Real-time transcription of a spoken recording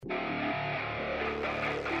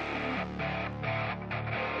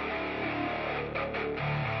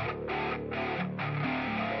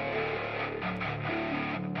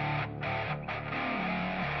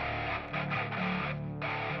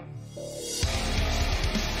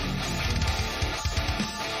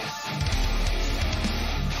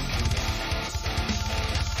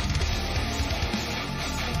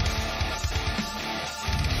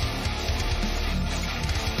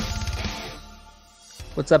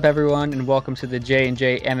What's up, everyone, and welcome to the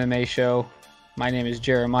J&J MMA show. My name is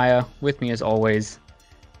Jeremiah. With me, as always,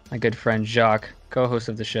 my good friend Jacques, co-host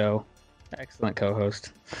of the show. Excellent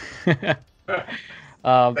co-host. Thank you.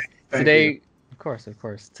 Today, of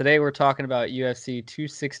course. Today we're talking about UFC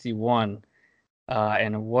 261,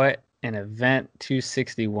 and what an event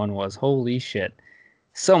 261 was. Holy shit!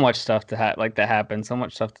 So much stuff that happened. So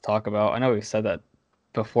much stuff to talk about. I know we've said that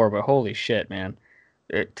before, but holy shit, man!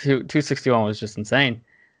 261 was just insane.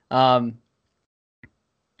 Um,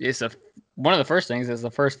 it's one of the first things is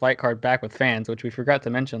the first fight card back with fans, which we forgot to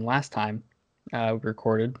mention last time we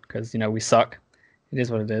recorded because we suck. It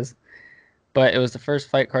is what it is. But it was the first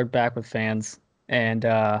fight card back with fans, and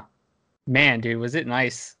man, dude, was it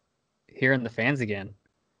nice hearing the fans again.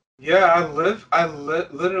 Yeah,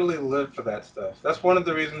 literally live for that stuff. That's one of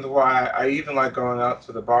the reasons why I even like going out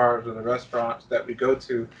to the bars or the restaurants that we go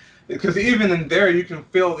to, because even in there you can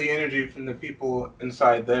feel the energy from the people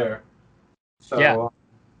inside there. Yeah, So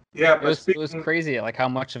yeah, it but was speaking, crazy, like how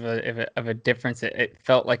much of a difference it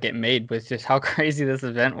felt like it made with just how crazy this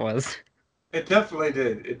event was. it definitely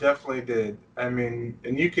did. It definitely did. I mean,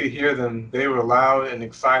 and you could hear them. They were loud and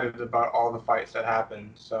excited about all the fights that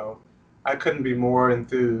happened. So I couldn't be more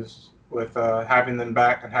enthused with having them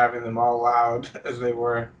back and having them all loud as they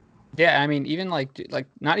were. Yeah, I mean, even like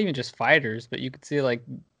not even just fighters, but you could see like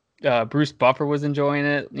Bruce Buffer was enjoying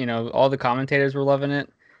it. All the commentators were loving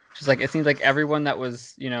it. Just like it seems like everyone that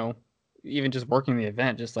was, even just working the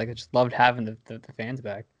event, just loved having the fans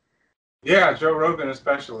back. Yeah, Joe Rogan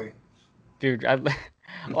especially. Dude,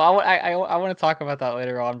 well, I want to talk about that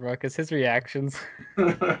later on, bro, because his reactions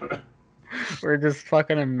were just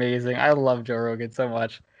fucking amazing. I love Joe Rogan so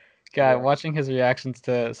much. God, Yeah. watching his reactions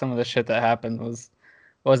to some of the shit that happened was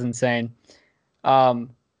insane. Um,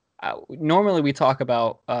 Normally we talk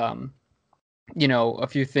about a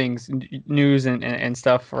few things, news and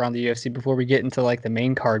stuff around the UFC before we get into like the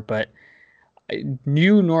main card, but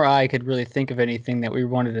you nor I could really think of anything that we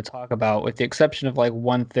wanted to talk about, with the exception of like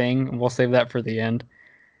one thing, and we'll save that for the end.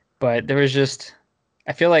 But there was just,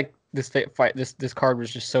 I feel like this card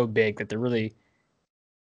was just so big that there really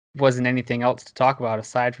wasn't anything else to talk about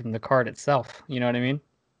aside from the card itself. You know what I mean?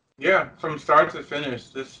 Yeah, from start to finish,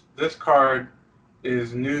 this card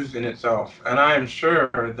is news in itself, and I am sure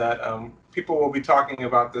that people will be talking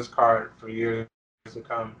about this card for years to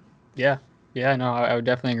come. Yeah, yeah, no, I would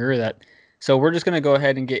definitely agree with that. So we're just gonna go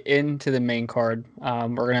ahead and get into the main card.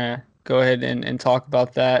 We're gonna go ahead and talk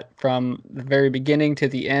about that from the very beginning to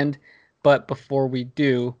the end. But before we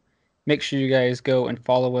do, make sure you guys go and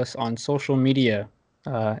follow us on social media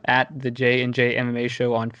at the J&J MMA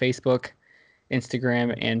Show on Facebook,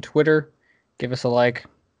 Instagram, and Twitter. Give us a like,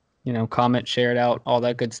 comment, share it out, all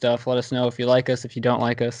that good stuff. Let us know if you like us, if you don't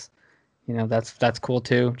like us. That's cool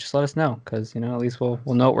too. Just let us know, because at least we'll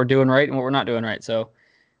know what we're doing right and what we're not doing right. So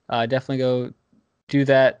definitely go do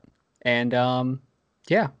that, and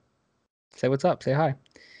yeah, say what's up, say hi.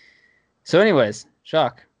 So anyways,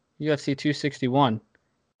 Jacques, UFC 261.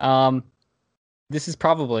 Um, this is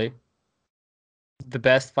probably the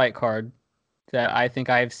best fight card that I think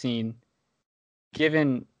I've seen,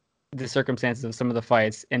 given the circumstances of some of the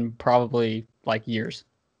fights, in probably like years.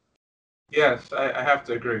 Yes, I have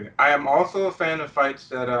to agree. I am also a fan of fights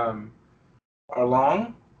that are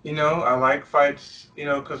long. I like fights.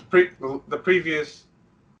 Because the previous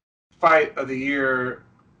fight of the year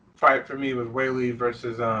fight for me was Whaley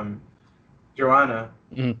versus Joanna,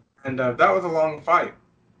 Mhm. and that was a long fight,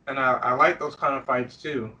 and I like those kind of fights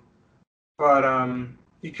too. But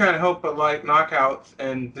you can't help but like knockouts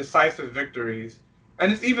and decisive victories.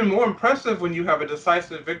 And it's even more impressive when you have a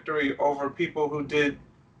decisive victory over people who did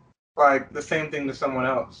like the same thing to someone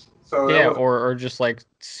else. So that Yeah, was, or just like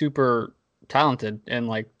super talented and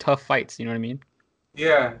like tough fights. You know what I mean?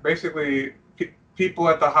 yeah, basically people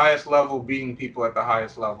at the highest level beating people at the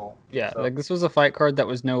highest level. Yeah, So like this was a fight card that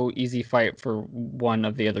was no easy fight for one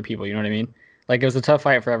of the other people, you know what I mean? Like it was a tough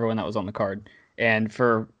fight for everyone that was on the card. And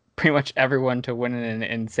for pretty much everyone to win in an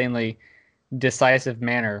insanely decisive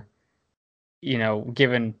manner,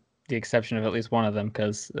 given the exception of at least one of them,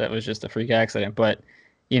 because that was just a freak accident. But,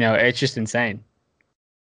 it's just insane.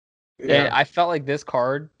 And yeah, I felt like this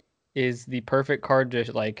card is the perfect card to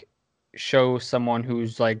like show someone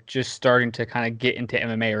who's like just starting to kind of get into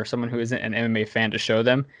MMA, or someone who isn't an MMA fan, to show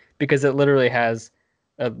them, because it literally has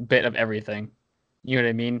a bit of everything. You know what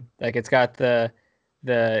I mean? Like it's got the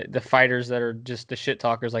fighters that are just the shit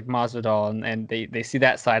talkers like Masvidal, and they see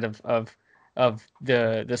that side of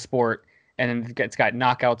the sport, and then it's got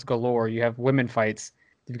knockouts galore. You have women fights,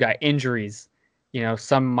 you've got injuries,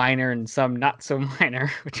 some minor and some not so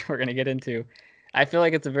minor, which we're gonna get into. I feel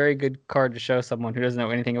like it's a very good card to show someone who doesn't know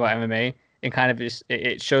anything about MMA, and kind of just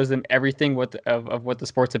it shows them everything of what the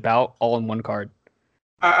sport's about all in one card.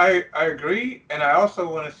 I agree, and I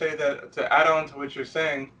also want to say that to add on to what you're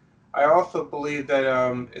saying, I also believe that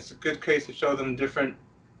it's a good case to show them different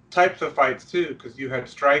types of fights too, because you had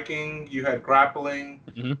striking, you had grappling,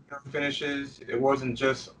 Hmm. finishes. It wasn't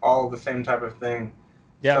just all the same type of thing.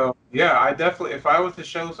 Yeah, So yeah, I definitely, if I was to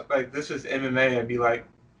show like this is MMA, I'd be like,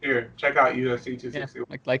 here, check out UFC yeah.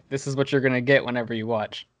 261. Like this is what you're gonna get whenever you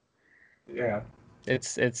watch. Yeah.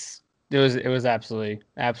 It's it was absolutely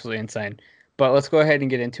insane. But let's go ahead and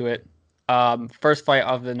get into it. First fight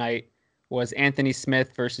of the night was Anthony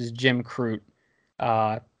Smith versus Jim Crute.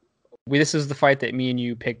 Uh, this is the fight that me and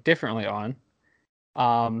you picked differently on.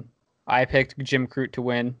 Um, I picked Jim Crute to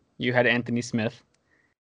win. You had Anthony Smith.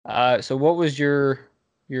 So what was your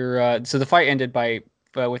so the fight ended by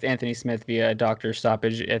with Anthony Smith via a doctor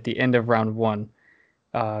stoppage at the end of round one.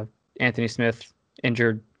 Uh, Anthony Smith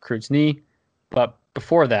injured Crute's knee, but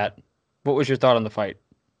before that, what was your thought on the fight?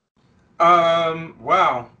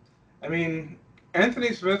 Wow. I mean,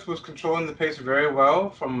 Anthony Smith was controlling the pace very well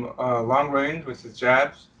from long range with his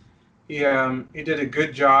jabs. He did a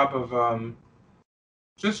good job of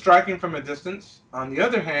just striking from a distance. On the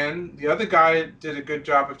other hand, the other guy did a good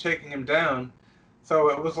job of taking him down. So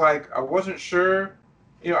it was like I wasn't sure.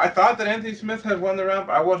 I thought that Anthony Smith had won the round,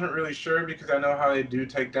 but I wasn't really sure because I know how they do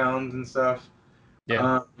takedowns and stuff.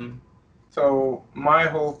 Yeah, Um, so my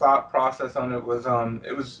whole thought process on it was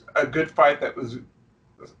a good fight that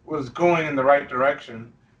was going in the right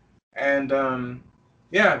direction. And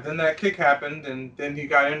yeah, then that kick happened, and then he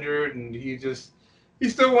got injured, and he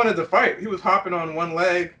still wanted to fight. He was hopping on one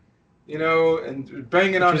leg, and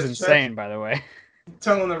banging which on was his chest, insane, by the way.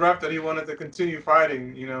 telling the ref that he wanted to continue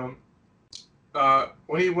fighting.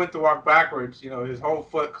 When he went to walk backwards, his whole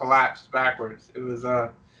foot collapsed backwards. It was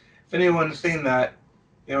if anyone's seen that,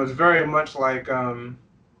 it was very much like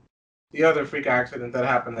the other freak accident that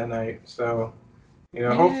happened that night. So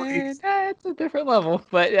hopefully, Yeah, it's a different level,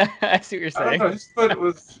 but yeah, I see what you're I don't saying. know, his foot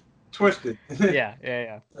was twisted. Yeah, yeah,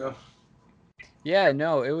 yeah. So, Yeah,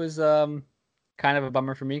 no, it was kind of a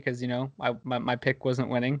bummer for me because my pick wasn't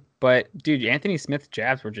winning. But dude, Anthony Smith's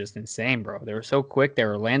jabs were just insane, bro. They were so quick, they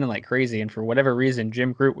were landing like crazy, and for whatever reason,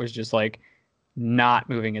 Jim Crute was just like not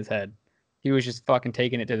moving his head. He was just fucking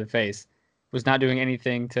taking it to the face. Was not doing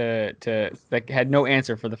anything to like had no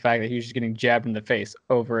answer for the fact that he was just getting jabbed in the face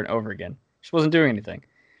over and over again. Just wasn't doing anything.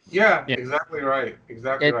 yeah, Yeah. exactly right.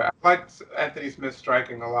 Exactly It right. I liked Anthony Smith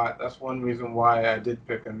striking a lot. That's one reason why I did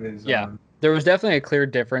pick him. Is yeah. There was definitely a clear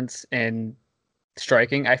difference in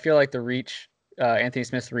striking. I feel like the reach, Anthony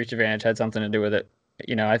Smith's reach advantage had something to do with it.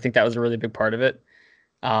 I think that was a really big part of it.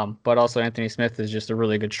 But also Anthony Smith is just a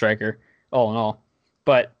really good striker, all in all.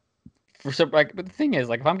 But but the thing is,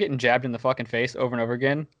 like, if I'm getting jabbed in the fucking face over and over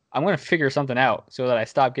again, I'm gonna figure something out so that I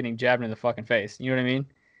stop getting jabbed in the fucking face. You know what I mean?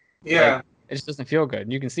 Like, yeah. it just doesn't feel good.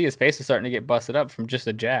 And you can see his face is starting to get busted up from just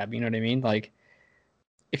a jab. You know what I mean? Like,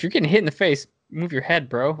 if you're getting hit in the face, move your head,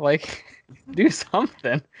 bro. Like, do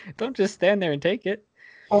something. Don't just stand there and take it.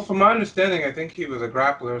 Well, from my understanding, I think he was a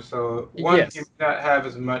grappler. So one, he may Yes. not have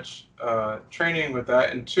as much training with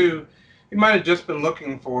that, and two, he might have just been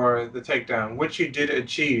looking for the takedown, which he did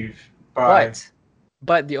achieve by. But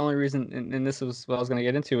but the only reason, and this was what I was going to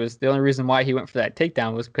get into, is the only reason why he went for that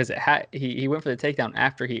takedown was because he went for the takedown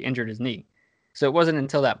after he injured his knee. So it wasn't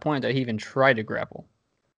until that point that he even tried to grapple.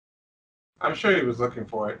 I'm sure he was looking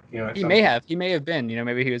for it, at He some may point. have, he may have been,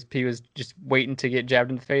 maybe he was just waiting to get jabbed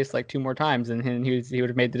in the face like two more times, and he would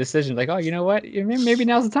have made the decision like, oh, you know what, maybe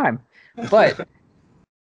now's the time. But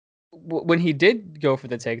when he did go for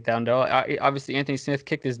the takedown, though, obviously Anthony Smith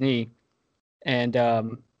kicked his knee, and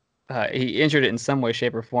he injured it in some way,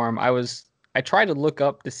 shape, or form. I tried to look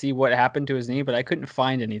up to see what happened to his knee, but I couldn't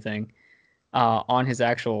find anything on his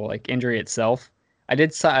actual like injury itself. I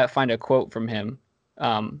did find a quote from him,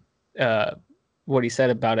 um, uh, what he said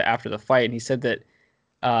about it after the fight, and he said that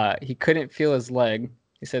he couldn't feel his leg.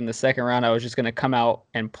 He said in the second round, I was just going to come out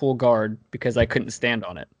and pull guard because I couldn't stand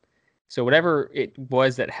on it. So whatever it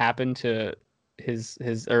was that happened to his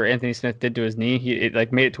or Anthony Smith did to his knee, it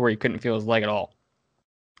like made it to where he couldn't feel his leg at all.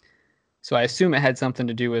 So I assume it had something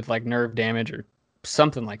to do with like nerve damage or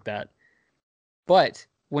something like that. But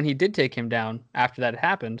when he did take him down after that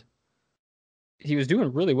happened, he was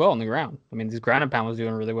doing really well on the ground. I mean, his ground and pound was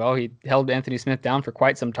doing really well. He held Anthony Smith down for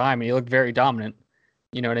quite some time, and he looked very dominant.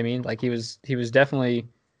 You know what I mean? Like he was definitely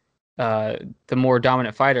the more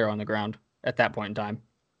dominant fighter on the ground at that point in time.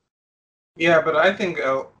 Yeah, but I think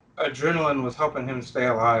adrenaline was helping him stay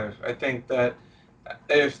alive. I think that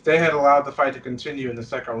if they had allowed the fight to continue in the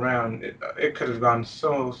second round, it could have gone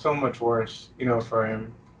so much worse, for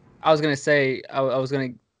him. I was gonna say I was gonna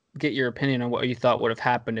get your opinion on what you thought would have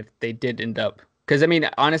happened if they did end up. Because I mean,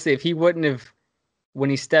 honestly, if he wouldn't have, when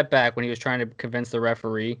he stepped back, when he was trying to convince the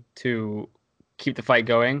referee to keep the fight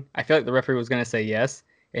going, I feel like the referee was gonna say yes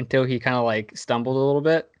until he kind of like stumbled a little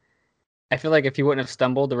bit. I feel like if he wouldn't have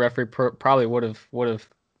stumbled, the referee probably would have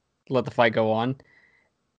let the fight go on.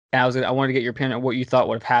 And I wanted to get your opinion on what you thought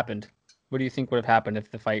would have happened. What do you think would have happened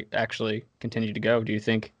if the fight actually continued to go? Do you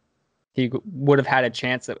think he would have had a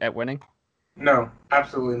chance at winning? No,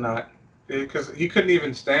 absolutely not. Because he couldn't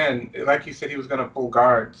even stand. Like you said, he was going to pull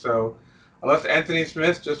guard. So unless Anthony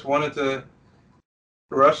Smith just wanted to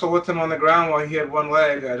wrestle with him on the ground while he had one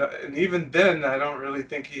leg, and even then, I don't really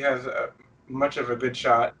think he has much of a good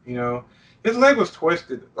shot. His leg was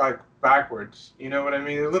twisted like backwards. You know what I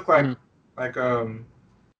mean? It looked Hmm. like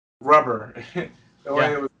rubber the way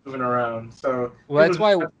Yeah. it was moving around. So Well, it that's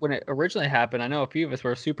was. why when it originally happened, I know a few of us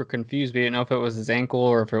were super confused. We didn't know if it was his ankle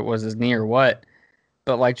or if it was his knee or what.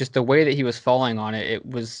 But like just the way that he was falling on it,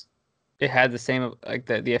 it had the same like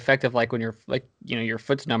the effect of like when you're like your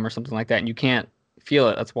foot's numb or something like that, and you can't feel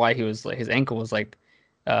it. That's why he was like his ankle was like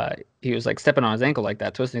he was like stepping on his ankle like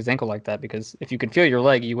that, twisting his ankle like that. Because if you could feel your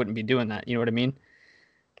leg, you wouldn't be doing that. You know what I mean?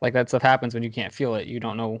 Like that stuff happens when you can't feel it. You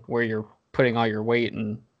don't know where you're putting all your weight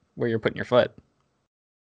and where you're putting your foot.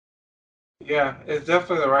 Yeah, it's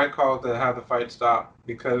definitely the right call to have the fight stop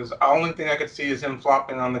because the only thing I could see is him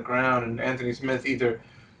flopping on the ground and Anthony Smith either,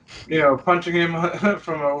 punching him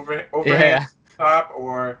from an overhand Yeah, top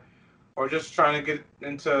or just trying to get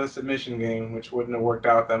into a submission game, which wouldn't have worked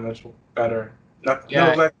out that much better. No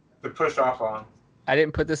yeah. leg to push off on. I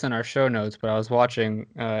didn't put this in our show notes, but I was watching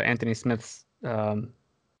Anthony Smith's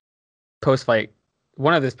post fight,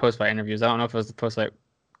 one of his post fight interviews. I don't know if it was the post fight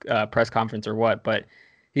press conference or what, but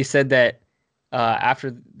he said that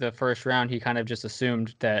after the first round, he kind of just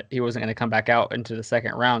assumed that he wasn't going to come back out into the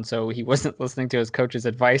second round, so he wasn't listening to his coach's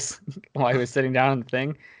advice while he was sitting down on the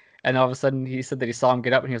thing. And all of a sudden, he said that he saw him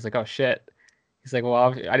get up, and he was like, "Oh shit!" He's like, "Well,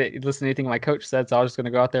 I didn't listen to anything my coach said, so I was just going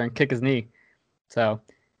to go out there and kick his knee." So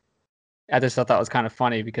I just thought that was kind of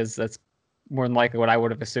funny because that's more than likely what I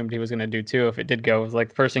would have assumed he was going to do too if it did go. It was like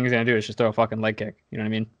the first thing he's going to do is just throw a fucking leg kick. You know what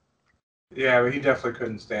I mean? Yeah, but he definitely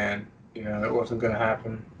couldn't stand. It wasn't going to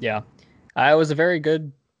happen. Yeah. It was a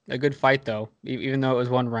good fight though. Even though it was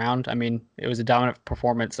one round, I mean, it was a dominant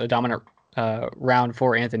performance, a dominant round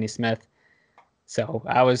for Anthony Smith. So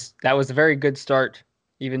that was a very good start.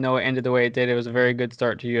 Even though it ended the way it did, it was a very good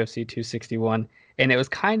start to UFC 261, and it was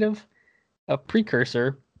kind of a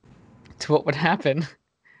precursor to what would happen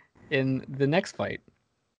in the next fight,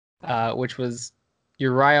 which was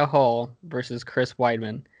Uriah Hall versus Chris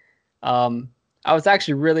Weidman. Um, I was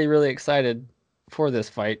actually really excited for this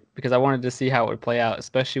fight because I wanted to see how it would play out,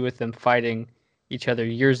 especially with them fighting each other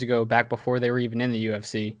years ago, back before they were even in the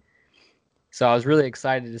UFC. So I was really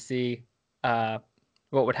excited to see uh,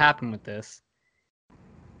 what would happen with this.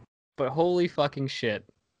 But holy fucking shit,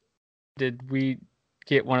 did we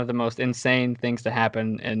get one of the most insane things to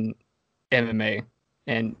happen in MMA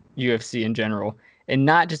and UFC in general, and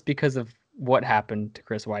not just because of what happened to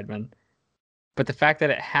Chris Weidman, but the fact that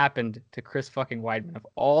it happened to Chris fucking Weidman, of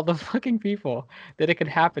all the fucking people that it could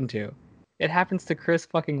happen to, it happens to Chris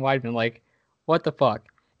fucking Weidman. Like, what the fuck?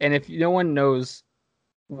 And if no one knows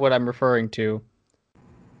what I'm referring to,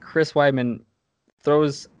 Chris Weidman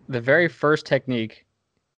throws the very first technique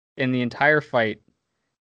in the entire fight,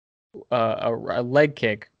 a leg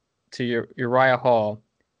kick to Uriah Hall,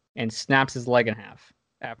 and snaps his leg in half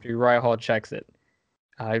after Uriah Hall checks it.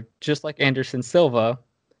 Just like Anderson Silva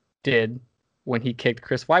did when he kicked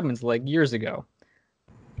Chris Weidman's leg years ago,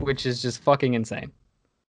 which is just fucking insane.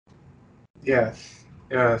 Yes,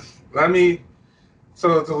 yes. Let me.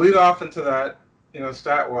 So to lead off into that,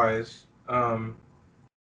 stat wise,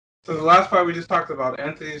 so the last fight we just talked about,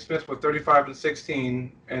 Anthony Smith was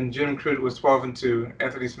 35-16, and Jim Crute was 12-2.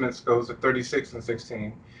 Anthony Smith goes to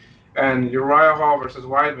 36-16, and Uriah Hall versus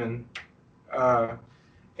Weidman, uh,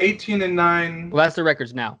 18-9. Well, that's the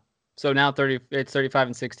records now. So now it's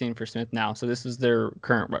 35-16 for Smith now. So this is their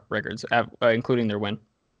current records, including their win.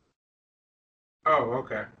 Oh,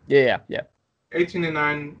 okay. Yeah.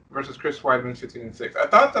 18-9 versus Chris Weidman, 15-6. I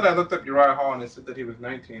thought that I looked up Uriah Hall and it said that he was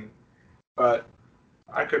 19, but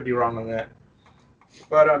I could be wrong on that.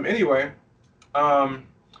 But anyway, um,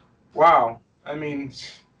 wow. I mean,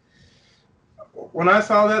 when I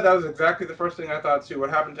saw that, that was exactly the first thing I thought too. What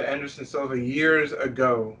happened to Anderson Silva years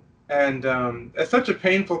ago, and it's such a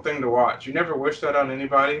painful thing to watch. You never wish that on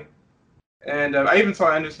anybody. And I even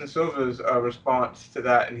saw Anderson Silva's response to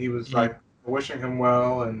that, and he was Mhm. like, wishing him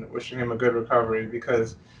well and wishing him a good recovery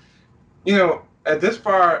because, at this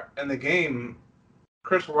far in the game,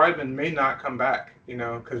 Chris Weidman may not come back,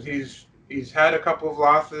 because he's had a couple of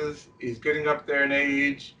losses. He's getting up there in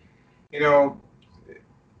age. You know,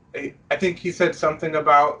 I think he said something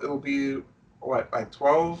about it'll be what, like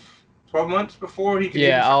 12 months before he can even.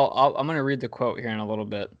 Yeah, I'm gonna read the quote here in a little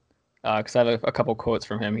bit, because I have a couple quotes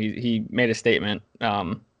from him. He made a statement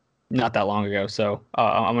not that long ago, so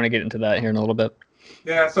I'm gonna get into that here in a little bit.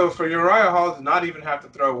 Yeah, so for Uriah Hall to not even have to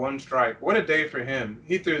throw one strike, what a day for him.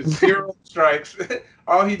 He threw zero strikes.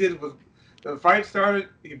 All he did was the fight started,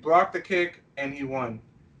 he blocked the kick, and he won.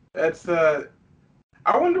 That's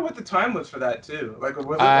I wonder what the time was for that too. Like, was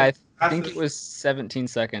it like I the think it fastest? was 17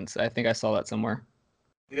 seconds. I think I saw that somewhere.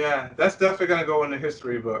 Yeah, that's definitely gonna go in the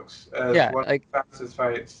history books as Yeah, one of like, the fastest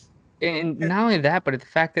fights. and not only that, but the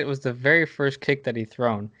fact that it was the very first kick that he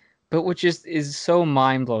thrown, but which is so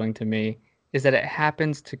mind blowing to me is that it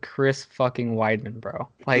happens to Chris fucking Weidman, bro.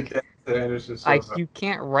 It did to Anderson Like Silva. you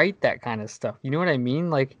can't write that kind of stuff. You know what I mean?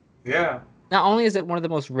 Like, Yeah, not only is it one of the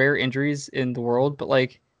most rare injuries in the world, but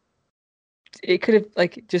like it could have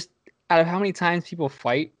like just out of how many times people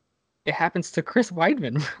fight, it happens to Chris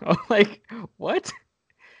Weidman, bro. Like, what?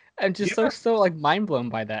 I'm just yeah, so like mind blown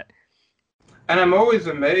by that. and I'm always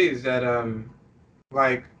amazed at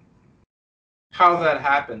like how that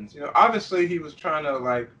happens. Obviously he was trying to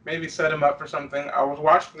like maybe set him up for something. I was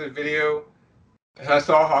watching the video and I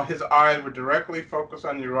saw how his eyes were directly focused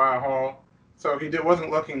on Uriah Hall, so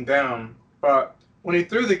wasn't looking down. But when he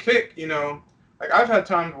threw the kick, like I've had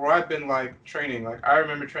times where I've been like training. Like I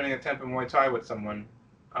remember training at Temple Muay Thai with someone.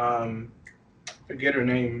 Um, Forget her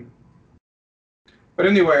name. But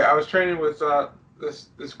anyway, I was training with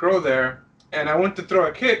this girl there, and I went to throw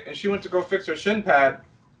a kick, and she went to go fix her shin pad,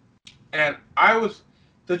 and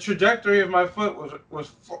the trajectory of my foot was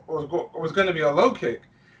going to be a low kick,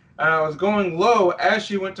 and I was going low as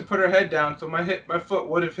she went to put her head down, so my foot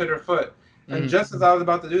would have hit her foot, and Hmm. just as I was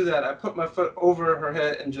about to do that, I put my foot over her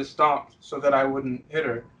head and just stomped so that I wouldn't hit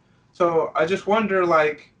her. So I just wonder,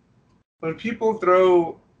 like, when people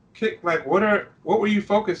throw kick, like, what were you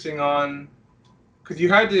focusing on? Because you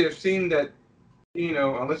had to have seen that,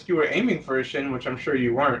 unless you were aiming for a shin, which I'm sure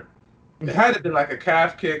you weren't. It had to have been like a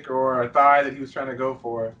calf kick or a thigh that he was trying to go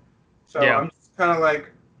for. So Yeah. I'm just kind of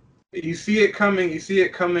like, you see it coming, you see it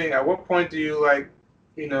coming. At what point do you like,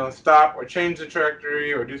 stop or change the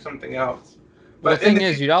trajectory or do something else? Well, the But in thing the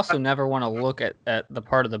is, you'd also never want to look at the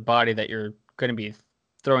part of the body that you're going to be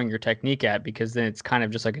throwing your technique at because then it's kind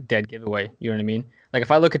of just like a dead giveaway. You know what I mean? Like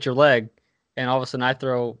if I look at your leg and all of a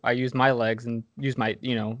sudden I use my legs and use my,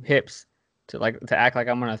 hips to act like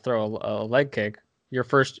I'm going to throw a leg kick, your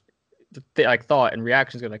first like thought and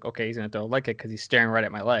reaction is gonna be like, okay, he's going to throw a leg kick because he's staring right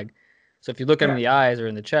at my leg. So if you look at him in yeah, the eyes or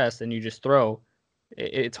in the chest and you just throw,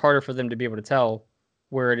 it's harder for them to be able to tell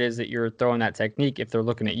where it is that you're throwing that technique if they're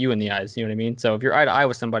looking at you in the eyes. You know what I mean? So if you're eye to eye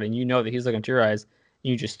with somebody and you know that he's looking to your eyes,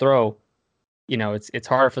 and you just throw, it's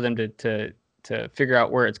harder for them to figure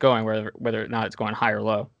out where it's going, whether or not it's going high or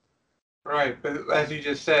low. right. But as you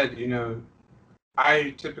just said,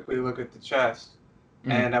 I typically look at the chest,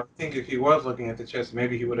 Hmm. and I would think if he was looking at the chest,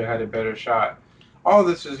 maybe he would have had a better shot. All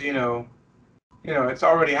this is, it's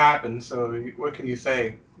already happened, so what can you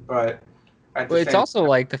say? But at the But it's same also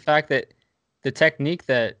like the fact that the technique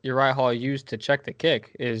that Uriah Hall used to check the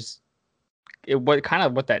kick is what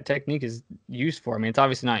that technique is used for. I mean, it's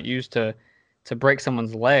obviously not used to break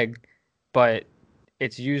someone's leg, but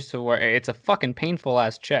it's used to where it's a fucking painful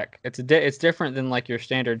ass check. It's different than like your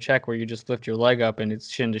standard check where you just lift your leg up and it's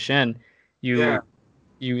shin to shin. yeah,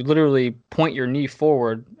 You literally point your knee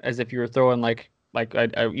forward as if you were throwing like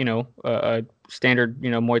a standard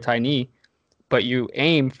Muay Thai knee, but you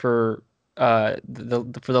aim for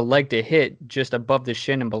for the leg to hit just above the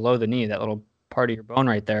shin and below the knee, that little part of your bone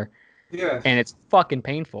right there, and yes, it's fucking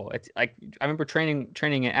painful. It's like I remember training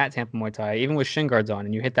it at Tampa Muay Thai, even with shin guards on,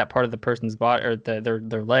 and you hit that part of the person's body or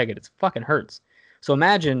their leg, and it's fucking hurts. So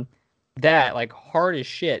imagine that like hard as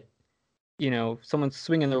shit, someone's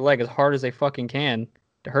swinging their leg as hard as they fucking can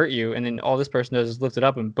to hurt you, and then all this person does is lift it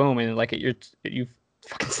up and boom, and like you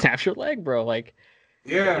fucking snaps your leg, bro. Like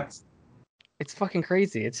yeah, it's it's fucking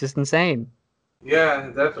crazy. It's just insane.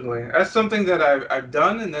 yeah, definitely. That's something that I've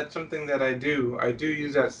done, and that's something that I do. I do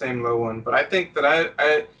use that same low one, but I think that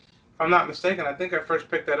if I'm not mistaken, I think I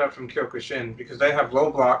first picked that up from Kyokushin because they have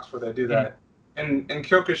low blocks where they do Mhm. that. And in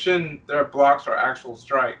Kyokushin, their blocks are actual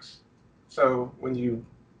strikes. So when you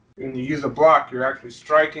use a block, you're actually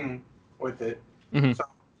striking with it. Mhm. So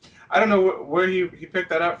I don't know where he picked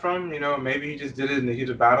that up from. Maybe he just did it in the heat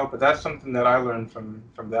of battle, but that's something that I learned from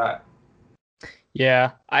that.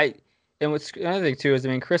 Yeah, And what's another thing too is, I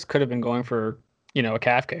mean, Chris could have been going for, a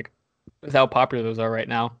calf kick with how popular those are right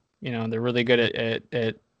now. They're really good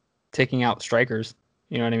at taking out strikers.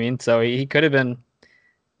 You know what I mean? So he could have been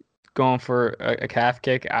going for a calf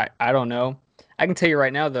kick. I don't know. I can tell you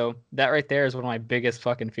right now though, that right there is one of my biggest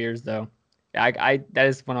fucking fears though. I that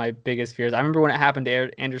is one of my biggest fears. I remember when it happened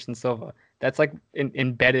to Anderson Silva. That's like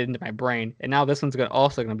embedded into my brain, and now this one's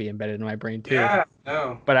also gonna be embedded in my brain too. Yeah,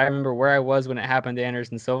 no. But I remember where I was when it happened to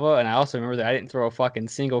Anderson Silva, and I also remember that I didn't throw a fucking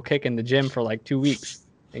single kick in the gym for like 2 weeks.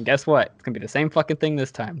 And guess what? It's gonna be the same fucking thing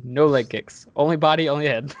this time. No leg kicks, only body, only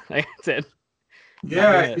head. Like I said, not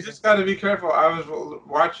Yeah, doing you it. just got to be careful. I was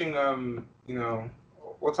watching,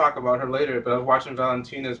 we'll talk about her later, but I was watching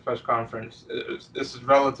Valentina's press conference. This is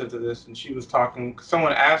relative to this, and she was talking.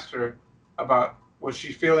 Someone asked her about was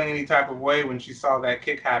she feeling any type of way when she saw that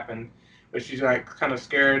kick happen, but she's like kind of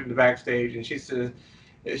scared in the backstage, and she said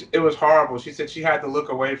it was horrible. She said she had to look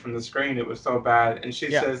away from the screen. It was so bad, and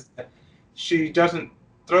she Yeah. says that she doesn't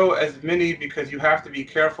throw as many because you have to be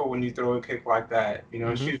careful when you throw a kick like that.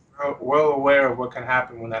 hmm She's well aware of what can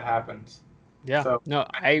happen when that happens. Yeah. So No,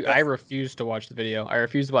 I I think I that's refuse to watch the video. I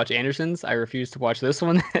refuse to watch Anderson's. I refuse to watch this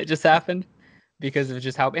one that just happened because of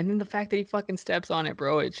just how, and then the fact that he fucking steps on it,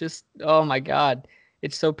 bro. It's just, oh my God,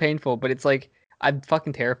 it's so painful. But it's like I'm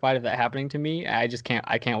fucking terrified of that happening to me. I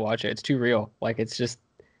can't watch it. It's too real. Like it's just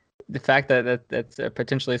the fact that's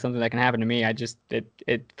potentially something that can happen to me.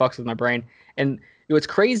 It fucks with my brain. And what's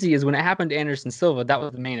crazy is when it happened to Anderson Silva, that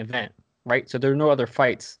was the main event, right? So there are no other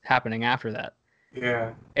fights happening after that.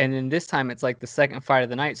 yeah, And then this time it's like the second fight of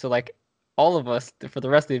the night. So like all of us for the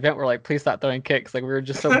rest of the event were like, please stop throwing kicks. Like we were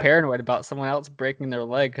just so paranoid about someone else breaking their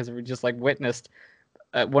leg because we just like witnessed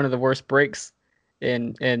one of the worst breaks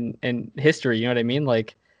in history. You know what I mean?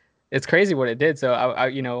 Like it's crazy what it did. So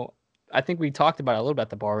I think we talked about it a little bit at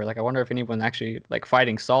the bar. Like I wonder if anyone actually like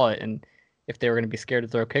fighting saw it and if they were going to be scared to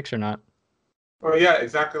throw kicks or not. well, yeah,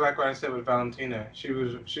 exactly like what I said with Valentina. She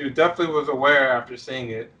definitely was aware after seeing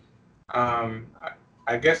it.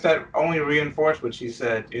 I guess that only reinforced what she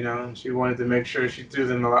said. She wanted to make sure she threw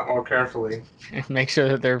them a lot more carefully. Make sure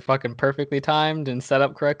that they're fucking perfectly timed and set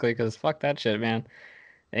up correctly because fuck that shit, man.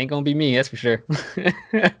 It ain't gonna be me, that's for sure.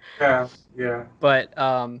 Yeah, yeah, But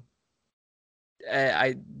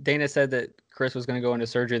Dana said that Chris was going to go into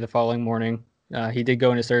surgery the following morning. He did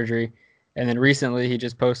go into surgery, and then recently he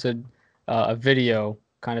just posted a video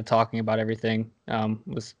kind of talking about everything.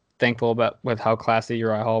 Was thankful about with how classy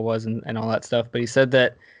Uriah Hall was and all that stuff. But he said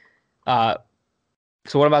that. Uh,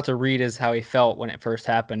 so what I'm about to read is how he felt when it first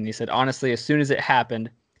happened. He said, honestly, as soon as it happened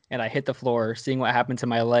and I hit the floor, seeing what happened to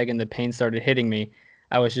my leg and the pain started hitting me,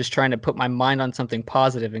 I was just trying to put my mind on something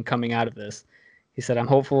positive and coming out of this. He said, I'm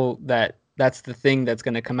hopeful that that's the thing that's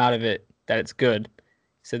going to come out of it, that it's good.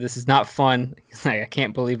 He said, this is not fun. He's like, I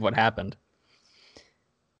can't believe what happened.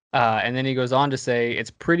 And then he goes on to say,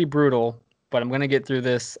 it's pretty brutal, but I'm going to get through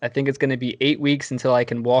this. I think it's going to be 8 weeks until I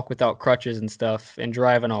can walk without crutches and stuff and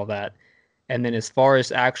drive and all that. And then as far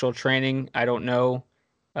as actual training, I don't know.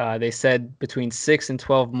 They said between 6 and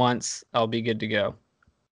 12 months, I'll be good to go.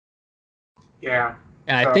 yeah.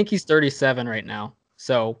 And I So think he's 37 right now.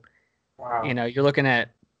 So, wow. you're looking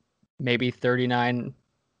at maybe 39,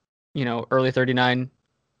 early 39,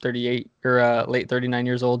 38, or late 39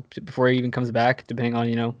 years old before he even comes back, depending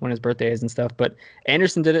on, when his birthday is and stuff. But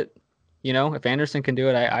Anderson did it. If Anderson can do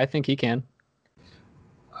it, I think he can.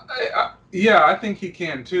 Yeah, I think he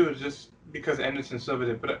can too, just because Anderson Silva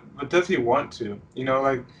did. But does he want to?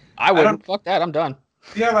 Like I I don't. wouldn't. Fuck that. I'm done.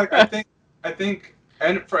 Yeah, like I think,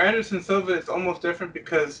 and for Anderson Silva, it's almost different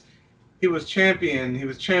because he was champion. He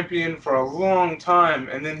was champion for a long time,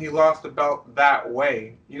 and then he lost the belt that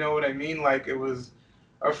way. You know what I mean? Like it was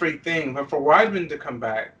a freak thing. But for Weidman to come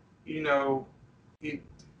back, you know, he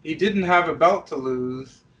he didn't have a belt to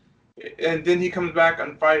lose, and then he comes back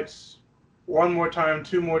and fights one more time,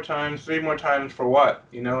 two more times, three more times for what?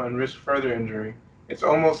 And risk further injury. It's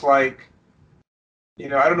almost like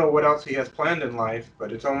I don't know what else he has planned in life,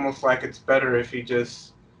 but it's almost like it's better if he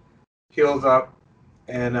just heals up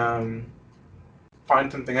and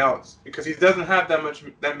find something else because he doesn't have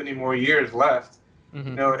that many more years left.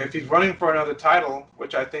 hmm If he's running for another title,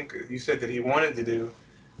 which I think you said that he wanted to do,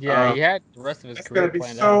 Yeah, um, he had the rest of his it's going career to be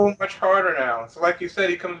planned out. so much harder now. So, like you said,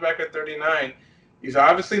 he comes back at 39. He's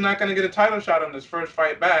obviously not going to get a title shot on his first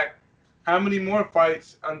fight back. How many more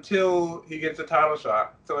fights until he gets a title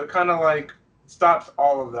shot? So it kind of like stops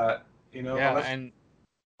all of that, Yeah, unless and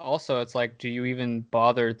also it's like, do you even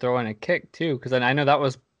bother throwing a kick too? Because I know that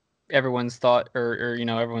was everyone's thought, or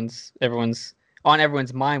everyone's on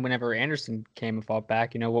everyone's mind whenever Anderson came and fought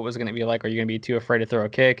back. What was it going to be like? Are you going to be too afraid to throw a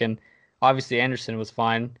kick? And obviously Anderson was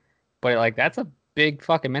fine. But like that's a big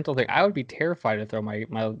fucking mental thing. I would be terrified to throw my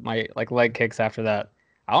like leg kicks after that.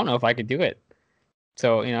 I don't know if I could do it.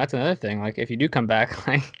 So, that's another thing. Like if you do come back,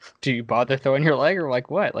 like do you bother throwing your leg or like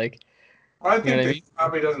what? Like, Well, I you know think what I that mean? he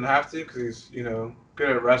probably doesn't have to because he's, good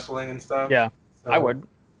at wrestling and stuff. Yeah. I So, would.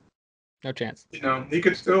 No chance. he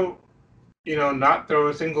could still, not throw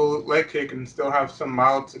a single leg kick and still have some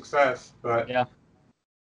mild success. But Yeah.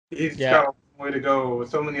 he's Yeah. got a long way to go with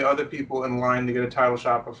so many other people in line to get a title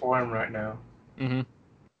shot before him right now. hmm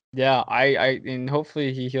Yeah, and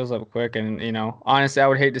hopefully he heals up quick. And honestly, I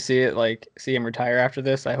would hate to see it like see him retire after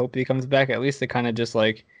this. I hope he comes back at least to kind of just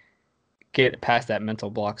like get past that mental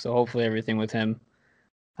block. So hopefully everything with him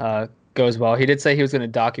goes well. He did say he was going to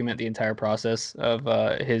document the entire process of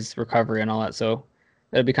his recovery and all that. So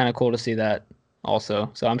it'd be kind of cool to see that also.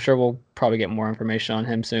 So I'm sure we'll probably get more information on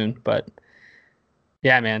him soon. But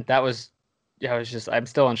yeah, man, yeah, I'm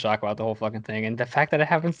still in shock about the whole fucking thing. And the fact that it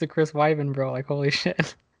happens to Chris Weidman, bro, like, holy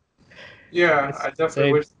shit. Yeah, It's I definitely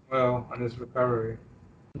insane. wish him well on his recovery.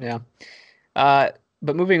 Yeah. Uh,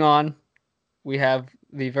 but moving on, we have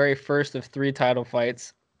the very first of three title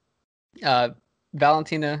fights. Uh,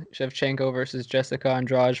 Valentina Shevchenko versus Jessica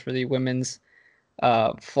Andrade for the women's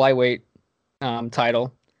flyweight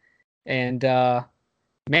title. And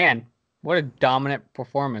man, what a dominant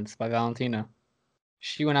performance by Valentina.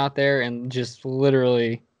 She went out there and just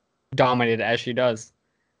literally dominated as she does.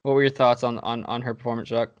 What were your thoughts on her performance,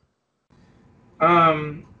 Chuck?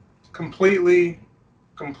 Um, completely,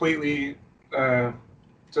 uh,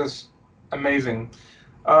 just amazing.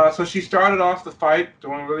 So she started off the fight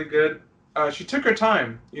doing really good. She took her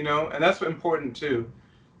time, and that's important too.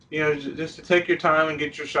 Just to take your time and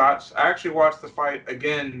get your shots. I actually watched the fight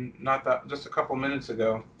again, not that just a couple minutes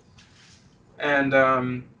ago,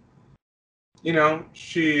 and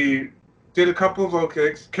she did a couple of low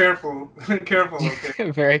kicks, careful, careful low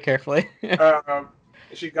kicks. Very carefully. Uh,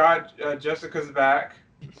 she got Jessica's back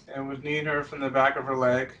and was kneeing her from the back of her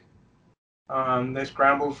leg. They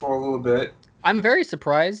scrambled for a little bit. I'm very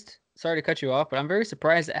surprised. Sorry to cut you off, but I'm very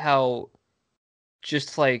surprised at how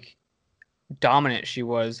just like dominant she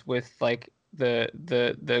was with like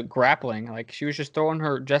the grappling. Like she was just throwing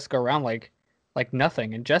her Jessica around like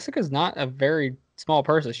nothing. And Jessica's not a very small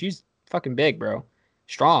person. She's fucking big, bro.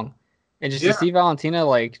 Strong. And just to Yeah, see Valentina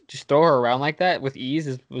like just throw her around like that with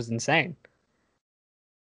ease was insane.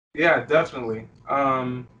 yeah, definitely.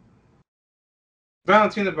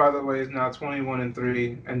 Valentina, by the way, is now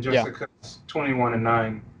 21-3, and Yeah. Jessica's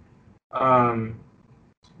 21-9. Um,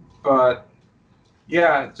 but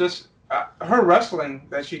yeah, just her wrestling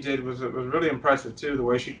that she did was really impressive too. The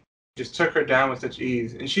way she just took her down with such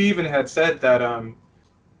ease, and she even had said that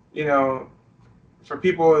you know, for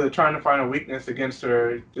people that are trying to find a weakness against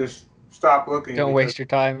her, just stop looking Don't because waste your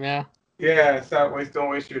time, yeah. yeah, don't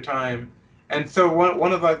waste your time. And so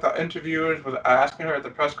one of like the interviewers was asking her at the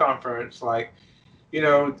press conference, like, you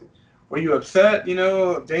know, were you upset?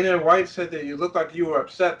 Dana White said that you looked like you were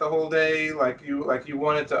upset the whole day, like you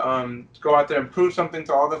wanted to go out there and prove something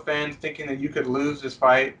to all the fans, thinking that you could lose this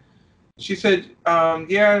fight. She said,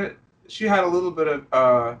 yeah, she had a little bit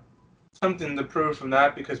of something to prove from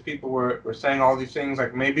that because people were saying all these things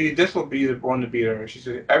like maybe this will be the one to beat her. She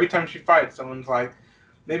said every time she fights, someone's like,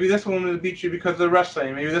 maybe this one will beat you because of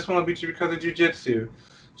wrestling, maybe this one will beat you because of jujitsu.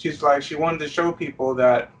 She's like she wanted to show people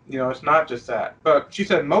that it's not just that. But she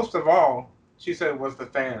said most of all, she said was the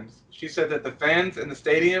fans. She said that the fans in the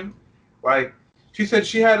stadium, like she said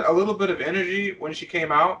she had a little bit of energy when she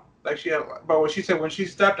came out, like she had, but what she said when she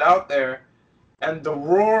stepped out there and the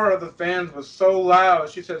roar of the fans was so loud.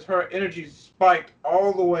 She says her energy spiked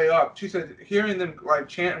all the way up. She said hearing them like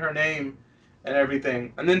chant her name and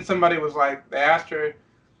everything. And then somebody was like, they asked her,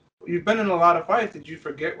 "You've been in a lot of fights. Did you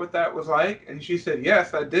forget what that was like?" And she said,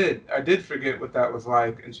 "Yes, I did. I did forget what that was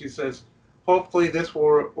like." And she says, "Hopefully this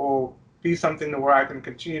will be something to where I can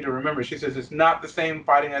continue to remember." She says it's not the same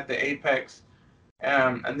fighting at the apex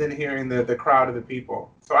and then hearing the crowd of the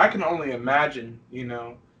people. So I can only imagine,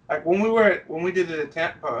 like when we did it at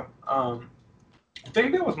Tampa, I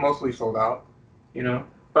think that was mostly sold out,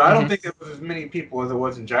 but I don't hmm think it was as many people as it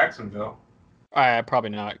was in Jacksonville. I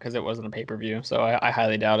probably not because it wasn't a pay-per-view, so I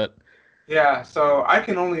highly doubt it. Yeah, so I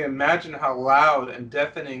can only imagine how loud and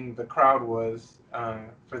deafening the crowd was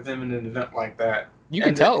for them in an event like that. You could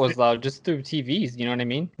And tell it was loud just through TVs, you know what I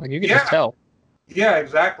mean? Like you could just yeah, tell. yeah,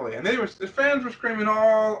 exactly. And the fans were screaming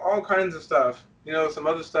all kinds of stuff. Some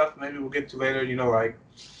other stuff maybe we'll get to later. Like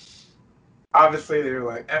obviously they were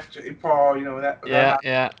like FJ Paul, that Yeah, happened.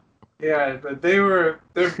 yeah. Yeah, but they're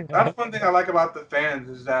that's one thing I like about the fans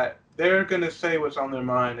is that they're gonna say what's on their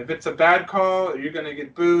mind. If it's a bad call, you're gonna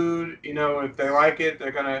get booed. If they like it,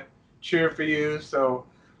 they're gonna cheer for you. So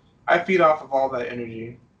I feed off of all that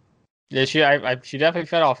energy. Yeah, she definitely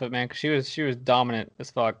fed off it, man, because she was dominant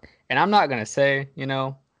as fuck. And I'm not gonna say, I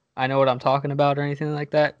know what I'm talking about or anything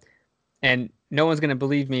like that. And no one's gonna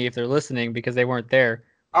believe me if they're listening because they weren't there.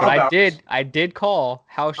 But I'll vouch. I did call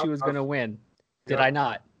how she I'll was vouch. gonna win. Did I Yep,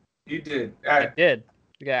 not? you did. I did.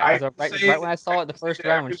 Yeah, I because can right say when I I saw it the can say first to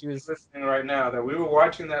round when everybody she was, listening right now that we were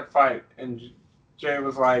watching that fight, and Jay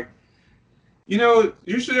was like, you know,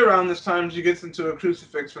 usually around this time she gets into a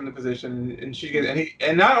crucifix from the position, and she gets,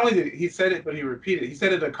 and not only did he said it, but he repeated. He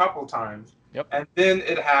said it a couple times, yep, and then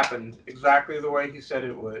it happened exactly the way he said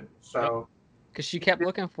it would. yep. So Because she kept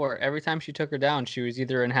looking for it. Every time she took her down, she was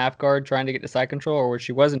either in half guard trying to get the side control, or where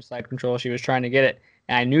she wasn't side control, she was trying to get it.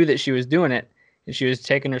 And I knew that she was doing it, and she was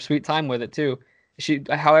taking her sweet time with it too.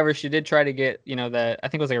 However, she did try to get, that I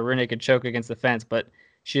think it was like a rear naked choke against the fence, but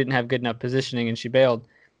she didn't have good enough positioning, and she bailed.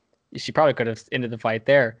 She probably could have ended the fight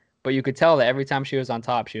there, but you could tell that every time she was on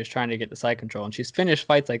top, she was trying to get the side control, and she's finished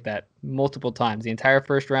fights like that multiple times. The entire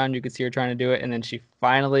first round, you could see her trying to do it, and then she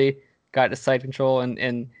finally got the side control in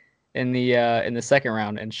the second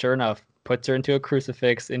round, and sure enough, puts her into a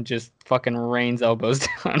crucifix and just fucking rains elbows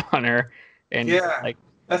down on her, and yeah, like,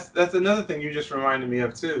 that's another thing you just reminded me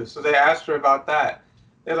of too. So they asked her about that.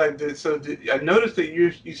 They're like, I noticed that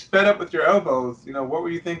you sped up with your elbows. You know, what were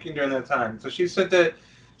you thinking during that time? So she said that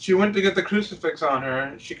she went to get the crucifix on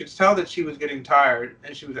her. She could tell that she was getting tired,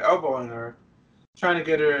 and she was elbowing her, trying to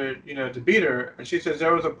get her, to beat her. And she says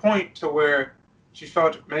there was a point to where she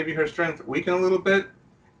felt maybe her strength weaken a little bit,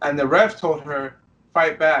 and the ref told her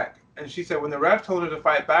fight back. And she said when the ref told her to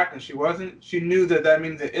fight back and she wasn't, she knew that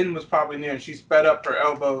means the end was probably near, and she sped up her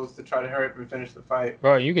elbows to try to hurry up and finish the fight.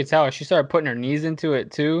 bro, you could tell she started putting her knees into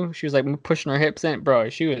it too. She was like pushing her hips in, bro.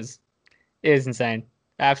 It is insane.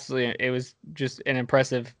 Absolutely, it was just an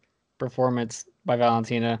impressive performance by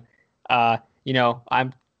Valentina. Uh,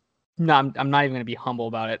 I'm not even gonna be humble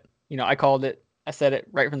about it. I called it. I said it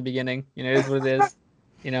right from the beginning. It is what it is.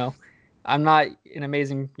 You know, I'm not an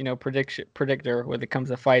amazing, prediction predictor when it comes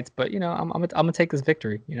to fights, but I'm gonna take this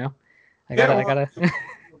victory. Yeah, I well, gotta.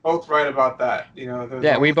 we're both right about that. There was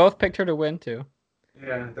Yeah, we only both picked her to win too.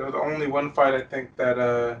 there was only one fight I think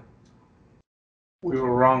that we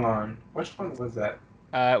were wrong on. Which one was that?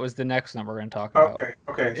 It was the next one we're gonna talk about.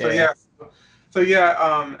 Okay. So Yeah,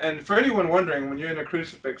 yeah, and for anyone wondering, when you're in a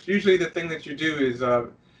crucifix, usually the thing that you do is if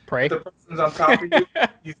pray. the person's on top of you,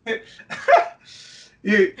 you hit,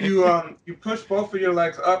 you push both of your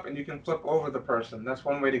legs up and you can flip over the person. That's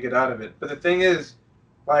one way to get out of it. But the thing is,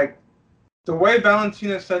 like the way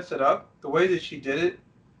Valentina sets it up, the way that she did it,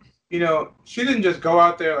 she didn't just go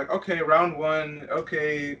out there like, okay, round one,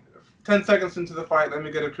 okay, 10 seconds into the fight, let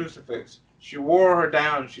me get a crucifix. She wore her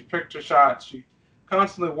down. She picked her shots. She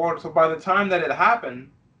constantly wore it. So by the time that it happened,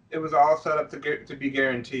 it was all set up to be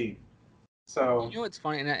guaranteed. So, What's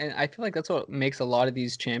funny, and I feel like that's what makes a lot of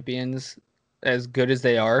these champions as good as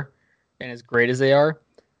they are, and as great as they are,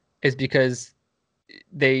 is because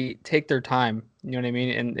they take their time. You know what I mean?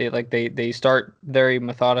 And they start very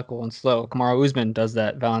methodical and slow. Kamaru Usman does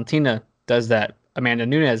that. Valentina does that. Amanda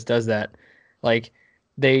Nunes does that. Like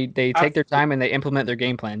they take their absolutely. time and they implement their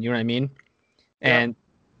game plan. You know what I mean? Yep.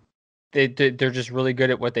 And they're just really good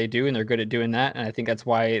at what they do, and they're good at doing that. And I think that's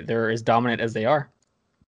why they're as dominant as they are.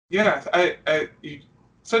 Yeah,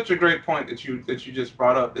 such a great point that you just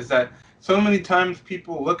brought up is that so many times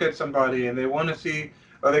people look at somebody and they want to see,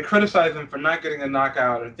 or they criticize them for not getting a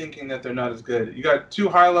knockout or thinking that they're not as good. You got two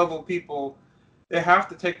high level people, they have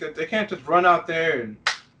to take that. They can't just run out there and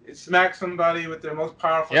smack somebody with their most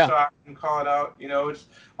powerful Yeah. shot and call it out. It's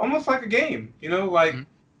almost like a game. Like Mhm.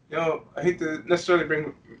 I hate to necessarily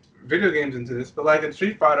bring video games into this, but like in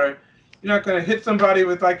Street Fighter, you're not gonna hit somebody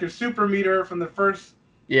with like your super meter from the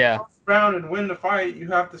Yeah. first round and win the fight. You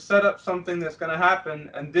have to set up something that's going to happen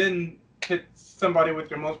and then hit somebody with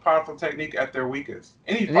your most powerful technique at their weakest.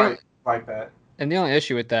 Any And the fight only, like that. and the only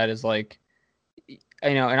issue with that is like,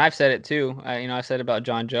 and I've said it too. I've said about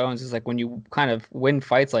John Jones is like when you kind of win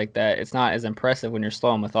fights like that, it's not as impressive when you're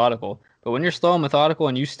slow and methodical. But when you're slow and methodical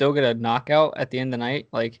and you still get a knockout at the end of the night,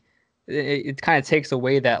 like it kind of takes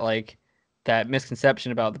away that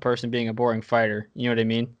misconception about the person being a boring fighter. You know what I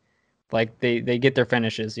mean? Like they get their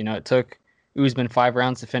finishes. It took Usman 5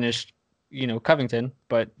 rounds to finish, Covington,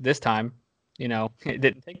 but this time, it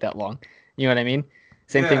didn't take that long. You know what I mean?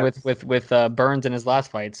 Same thing with Yes. Burns in his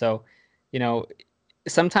last fight. So, you know,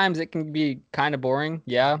 sometimes it can be kind of boring,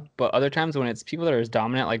 yeah, but other times when it's people that are as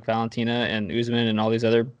dominant like Valentina and Usman and all these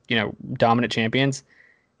other, dominant champions,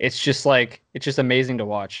 it's just amazing to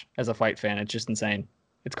watch as a fight fan. It's just insane.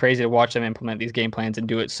 It's crazy to watch them implement these game plans and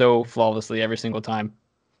do it so flawlessly every single time.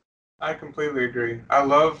 I completely agree. I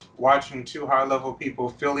love watching two high-level people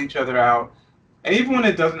fill each other out. And even when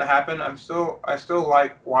it doesn't happen, I still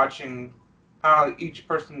like watching how each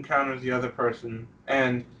person counters the other person.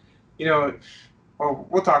 And you know, well,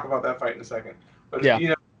 we'll talk about that fight in a second. But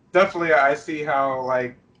Yeah, definitely I see how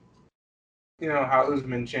how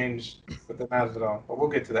Usman changed with the Masvidal. But we'll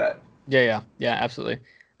get to that. yeah, absolutely.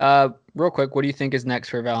 Real quick, what do you think is next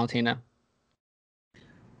for Valentina?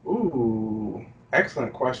 Ooh,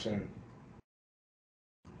 excellent question.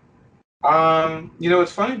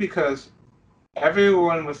 It's funny because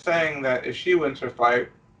everyone was saying that if she wins her fight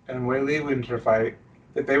and Wei Li wins her fight,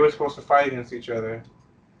 that they were supposed to fight against each other.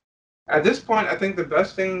 At this point, I think the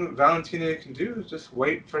best thing Valentina can do is just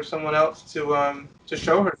wait for someone else to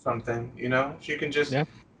show her something. She can just Yeah,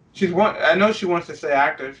 she's one. I know she wants to stay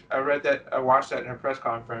active. I watched that in her press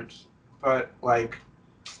conference, but like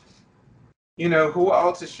who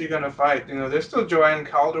else is she gonna fight? There's still Joanne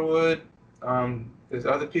Calderwood. There's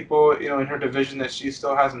other people in her division that she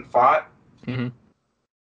still hasn't fought, hmm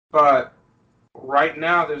but right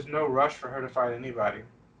now there's no rush for her to fight anybody.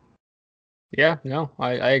 yeah, no,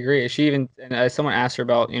 I agree. She even and someone asked her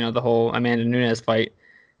about the whole Amanda Nunes fight,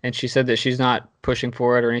 and she said that she's not pushing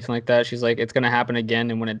for it or anything like that. She's like, it's gonna happen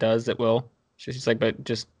again, and when it does, it will. She's like, but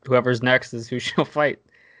just whoever's next is who she'll fight.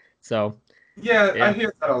 So Yeah, I yeah,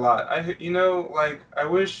 hear that a lot. Like I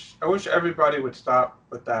wish everybody would stop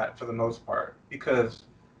with that for the most part because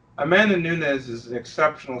Amanda Nunes is an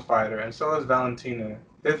exceptional fighter, and so is Valentina.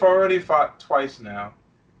 They've already fought twice now,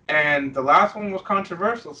 and the last one was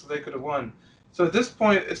controversial, so they could have won. So at this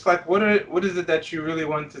point, it's like, what is it that you really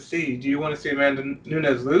want to see? Do you want to see Amanda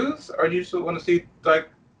Nunes lose, or do you still want to see like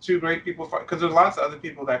two great people fight? Because there's lots of other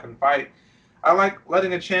people that can fight. I like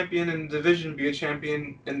letting a champion in the division be a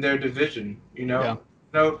champion in their division. yeah.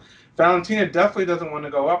 Valentina definitely doesn't want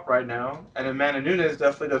to go up right now, and Amanda Nunes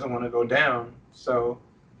definitely doesn't want to go down. So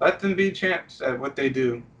let them be champs at what they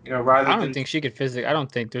do. Rather I don't than think she could physically. I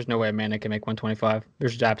don't think there's no way Amanda can make 125.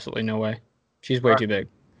 There's absolutely no way. She's way right. too big.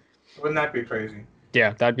 Wouldn't that be crazy?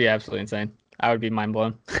 Yeah, that'd be absolutely insane. I would be mind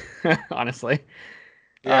blown, honestly.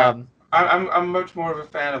 Yeah, Um, I'm much more of a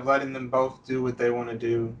fan of letting them both do what they want to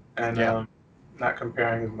do and yeah, not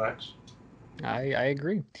comparing as much. I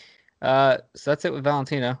agree. So that's it with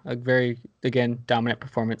Valentina. A very again dominant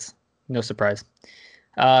performance. No surprise.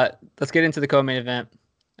 Uh, let's get into the co-main event.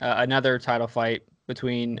 Another title fight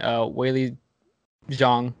between Weili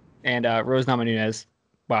Zhang and Rose Namajunas.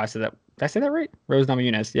 Wow, I said that. Did I say that right? Rose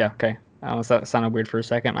Namajunas. Yeah, okay. I almost thought it sounded weird for a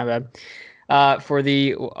second. My bad. For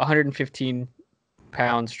the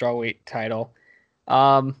 115-pound strawweight title.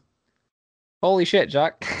 Um, Holy shit,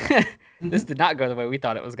 Jacques. This did not go the way we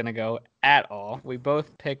thought it was going to go at all. We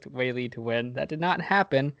both picked Weili to win. That did not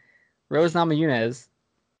happen. Rose Namajunas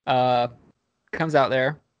uh, comes out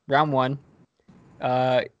there, round one,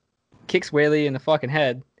 uh, kicks Weili in the fucking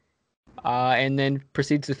head, and then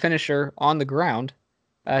proceeds to finish her on the ground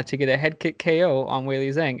to get a head kick KO on Weili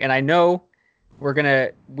Zhang. And I know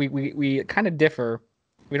we kind of differ.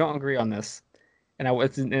 We don't agree on this. And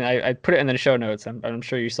I put it in the show notes. I'm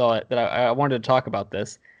sure you saw it. That I wanted to talk about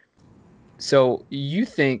this. So you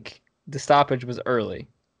think the stoppage was early?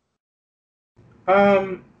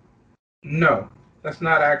 Um, no, that's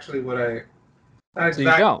not actually not So you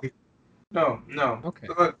don't? exactly. No, no. Okay.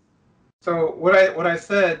 So look, so what I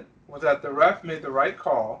said was that the ref made the right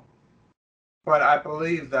call, but I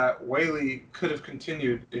believe that Whaley could have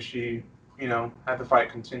continued if she, had the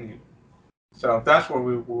fight continued. So that's where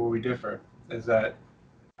we differ. Is that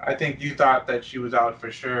I think you thought that she was out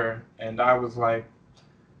for sure, and I was like,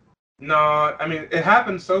 no. I mean, it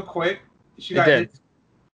happened so quick. She It got did. hit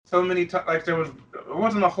so many times. Like there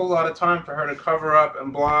wasn't a whole lot of time for her to cover up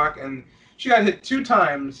and block, and she got hit two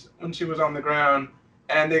times when she was on the ground,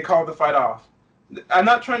 and they called the fight off. I'm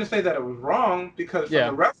not trying to say that it was wrong because from the Yeah,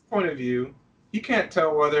 ref's point of view, he can't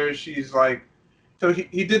tell whether she's like. So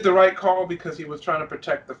he did the right call because he was trying to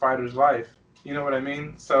protect the fighter's life. You know what I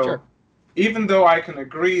mean? So sure. even though I can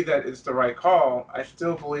agree that it's the right call, I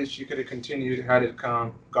still believe she could have continued had it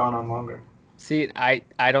gone on longer. See, I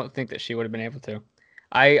don't think that she would have been able to.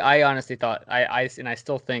 I honestly thought and I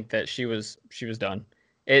still think that she was done.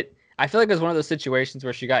 I feel like it was one of those situations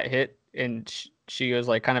where she got hit and she was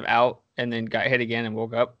like kind of out and then got hit again and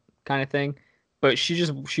woke up kind of thing. But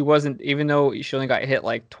she wasn't, even though she only got hit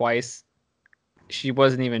like twice, she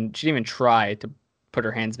didn't even try to put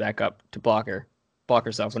her hands back up to block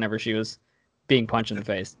herself whenever she was being punched in the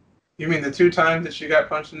face. You mean the two times that she got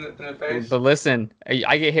punched in the face? But listen,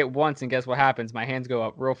 I get hit once and guess what happens? My hands go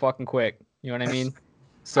up real fucking quick. You know what I mean?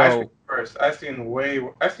 I've seen So worse. I've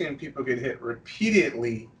seen people get hit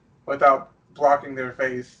repeatedly without blocking their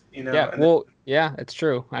face, Yeah, and well, yeah, it's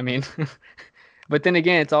true. I mean, but then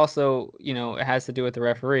again, it's also, it has to do with the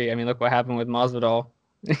referee. I mean, look what happened with Masvidal.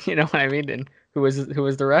 You know what I mean? And who was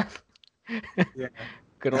the ref? yeah.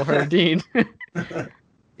 Good old Herb Dean. And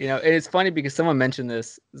it's funny because someone mentioned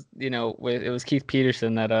this, it was Keith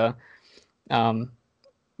Peterson that um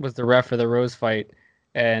was the ref for the Rose fight,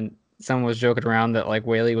 and someone was joking around that like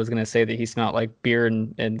Whaley was gonna say that he smelled like beer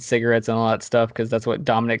and cigarettes and all that stuff because that's what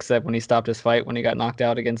Dominic said when he stopped his fight when he got knocked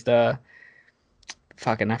out against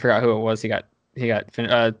fucking I forgot who it was. He got Henry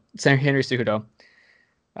Cejudo.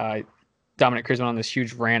 Uh, Dominic Cruz went on this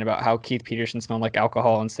huge rant about how Keith Peterson smelled like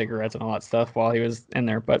alcohol and cigarettes and all that stuff while he was in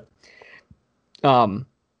there. But um,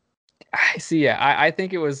 I see. Yeah, I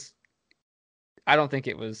think it was. I don't think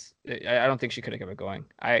it was. I don't think she could have kept it going.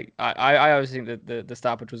 I obviously think that the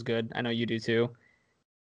stoppage was good. I know you do too.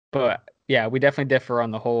 But yeah, we definitely differ on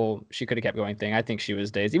the whole she could have kept going thing. I think she was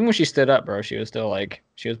dazed. Even when she stood up, bro, she was still like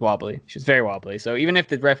she was wobbly. She was very wobbly. So even if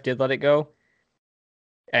the ref did let it go,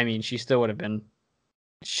 I mean, she still would have been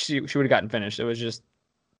she would have gotten finished. It was just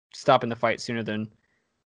stopping the fight sooner than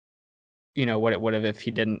what it would have if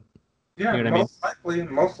he didn't. Yeah, You know what I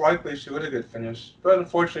mean? most likely she would have got finished, but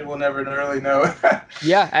unfortunately, we'll never really know.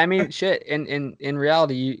 Yeah, I mean, shit. In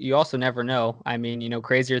reality, you also never know. I mean,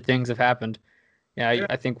 crazier things have happened. Yeah, I, Yeah,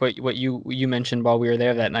 I think what you mentioned while we were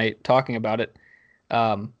there that night talking about it,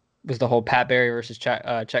 um, was the whole Pat Barry versus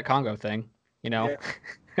Chet Congo thing. You know, yeah,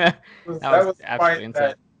 that that was was a absolutely fight insane.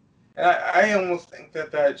 that, and I almost think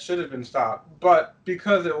that should have been stopped, but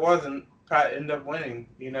because it wasn't, Pat ended up winning.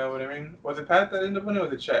 You know what I mean? Was it Pat that ended up winning, or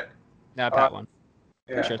was it Czech? No, Uh, Pat won.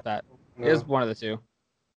 Pretty yeah, sure it's Pat. It was no. one of the two.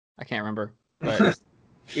 I can't remember, but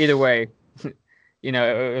either way,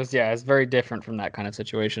 it was yeah, it's very different from that kind of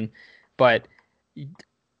situation. But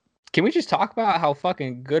can we just talk about how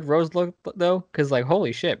fucking good Rose looked though? Because like,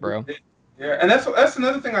 holy shit, bro. Yeah, and that's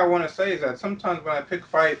another thing I want to say is that sometimes when I pick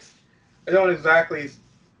fights, I don't exactly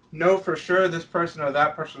know for sure this person or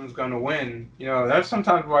that person is going to win. There's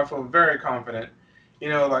sometimes where I feel very confident.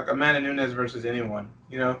 Like Amanda Nunes versus anyone.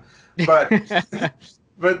 But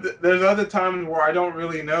there's other times where I don't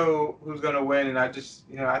really know who's going to win, and I just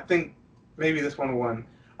I think maybe this one will win.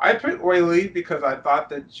 I picked Wei Li because I thought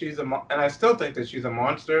that and I still think that she's a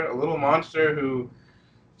monster, a little monster who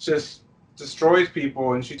just destroys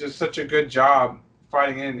people, and she does such a good job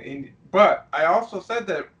fighting in. But I also said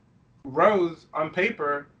that Rose, on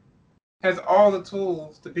paper, has all the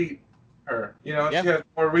tools to beat her. Yeah. She has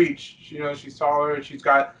more reach. She's taller. She's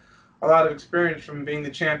got a lot of experience from being the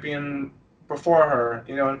champion before her.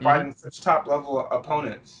 And Hmm. fighting such top level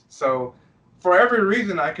opponents. So, for every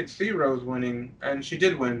reason, I could see Rose winning, and she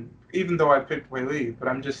did win, even though I picked Wei Li. But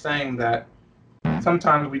I'm just saying that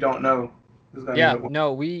sometimes we don't know who's going to end Yeah. up winning.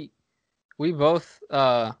 No, we both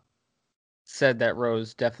said that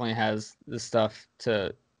Rose definitely has the stuff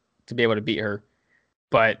to be able to beat her.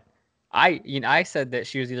 But I said that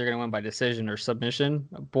she was either gonna win by decision or submission.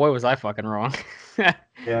 Boy, was I fucking wrong.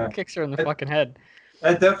 Yeah. Kicks her in the fucking head.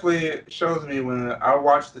 That definitely shows me when I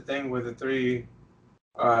watched the thing where the three,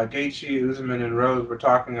 Gaethje, Usman, and Rose were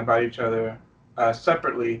talking about each other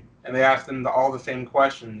separately, and they asked them all the same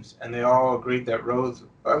questions, and they all agreed that Rose,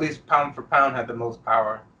 at least pound for pound, had the most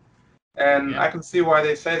power. And Yeah. I can see why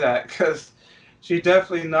they say that, because she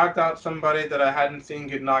definitely knocked out somebody that I hadn't seen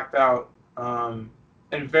get knocked out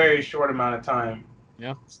in a very short amount of time.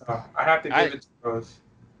 Yeah. So I have to give I it to Rose.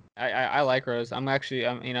 I like Rose. I'm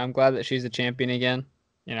glad that she's a champion again.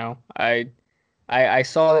 I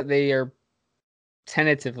saw that they are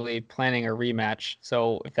tentatively planning a rematch.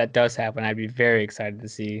 So if that does happen, I'd be very excited to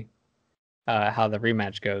see how the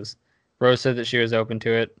rematch goes. Rose said that she was open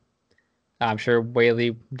to it. I'm sure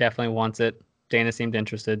Whaley definitely wants it. Dana seemed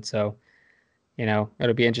interested, so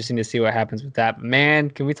it'll be interesting to see what happens with that. Man,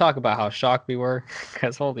 can we talk about how shocked we were?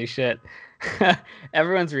 Because holy shit,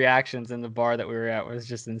 everyone's reactions in the bar that we were at was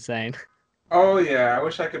just insane. Oh yeah, I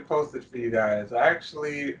wish I could post it for you guys.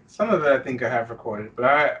 Actually, some of it I think I have recorded,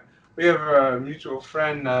 but we have a mutual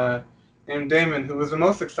friend named Damon who was the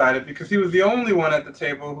most excited because he was the only one at the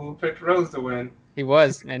table who picked Rose to win. He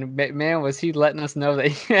was, and man, was he letting us know that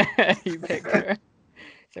he picked her.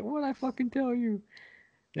 He's like, "What I fucking tell you?"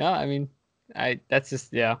 No, I mean, I that's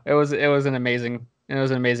just yeah. It was an amazing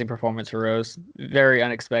performance for Rose. Very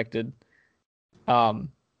unexpected.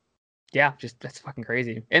 Um, Yeah, just that's fucking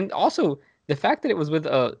crazy. And also the fact that it was with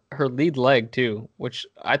her lead leg too, which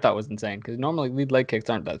I thought was insane because normally lead leg kicks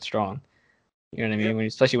aren't that strong. You know what I Yeah, mean?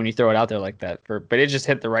 Especially when you throw it out there like that. But it just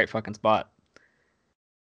hit the right fucking spot.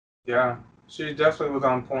 yeah, she definitely was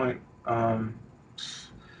on point.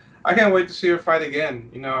 I can't wait to see her fight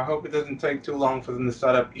again. I hope it doesn't take too long for them to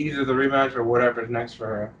set up either the rematch or whatever's next for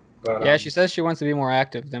her. But Yeah, she says she wants to be more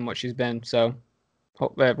active than what she's been. So,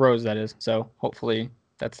 Rose, that is. So, hopefully,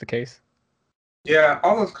 that's the case. yeah,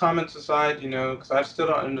 all those comments aside, because I still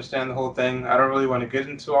don't understand the whole thing. I don't really want to get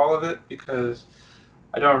into all of it because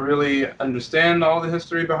I don't really understand all the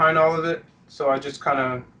history behind all of it. So I just kind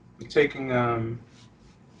of taking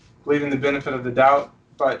leaving the benefit of the doubt.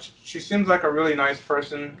 But she seems like a really nice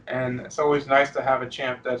person, and it's always nice to have a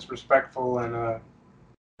champ that's respectful and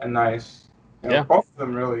nice. Yeah. Both of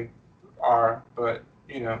them really are, but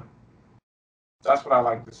that's what I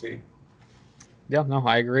like to see. Yeah. No,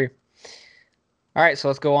 I agree. All right, so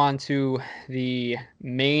let's go on to the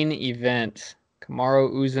main event: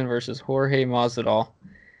 Kamaru Usman versus Jorge Masvidal.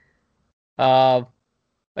 Uh,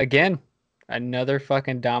 Again, another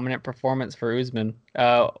fucking dominant performance for Usman.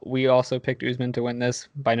 We also picked Usman to win this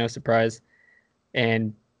by no surprise,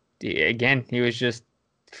 and again, he was just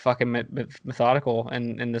fucking methodical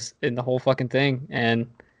in the whole fucking thing. And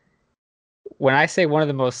when I say one of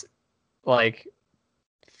the most like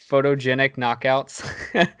photogenic knockouts,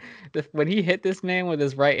 when he hit this man with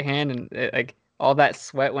his right hand and like all that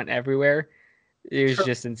sweat went everywhere. It was Sure.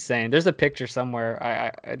 just insane. There's a picture somewhere.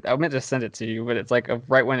 I meant to send it to you, but it's like of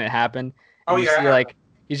right when it happened, Oh and you yeah, I see have like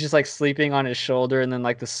he's just like sleeping on his shoulder, and then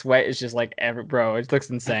like the sweat is just like every bro. It looks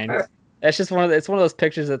insane. that. That's just it's one of those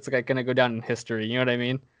pictures that's like gonna go down in history. You know what I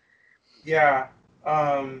mean? Yeah.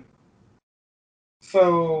 Um.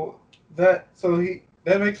 So that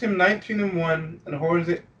makes him 19-1, and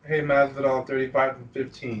Jorge Masvidal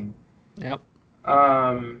 35-15. Yep.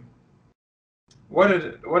 Um. What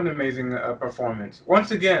an amazing performance.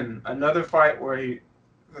 Once again, another fight where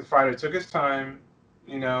the fighter took his time.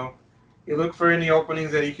 You know, he looked for any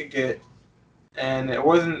openings that he could get, and it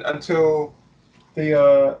wasn't until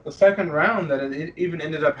the second round that it even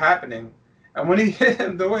ended up happening. And when he hit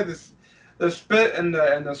him, the way the spit and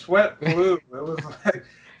the sweat It flew, it was like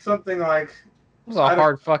something like was a I don't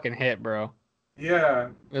hard fucking hit, bro. yeah.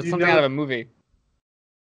 It was You something out know, of a movie.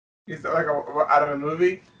 it's like out of a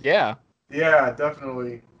movie. Yeah. Yeah,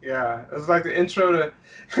 definitely. Yeah, it was like the intro to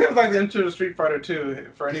it was like the intro to Street Fighter 2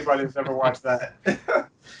 for anybody that's ever watched that.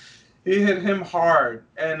 He hit him hard,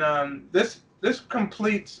 and this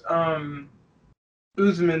completes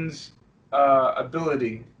Usman's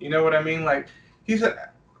ability. You know what I mean? Like he's an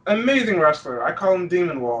amazing wrestler. I call him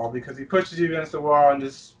Demon Wall because he pushes you against the wall and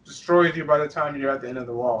just destroys you by the time you're at the end of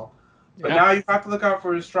the wall. But Yeah. now you have to look out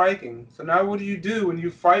for his striking. So now what do you do when you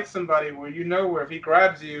fight somebody where you know where if he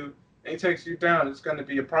grabs you and he takes you down, it's going to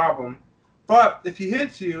be a problem. But if he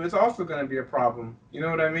hits you, it's also going to be a problem. You know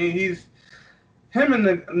what I mean? He's him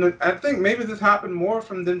and I think maybe this happened more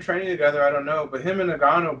from them training together. I don't know, but him and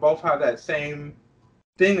Nagano both have that same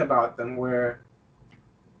thing about them where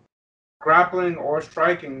grappling or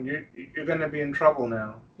striking, you're going to be in trouble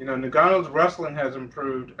now. Nagano's wrestling has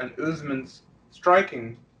improved and Usman's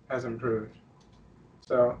striking has improved.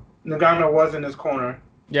 So Nagano was in his corner.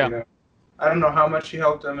 You Yeah. know, I don't know how much he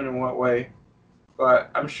helped him and in what way, but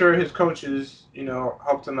I'm sure his coaches,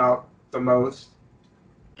 helped him out the most.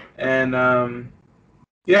 And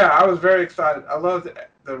yeah, I was very excited. I loved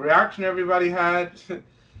the reaction everybody had.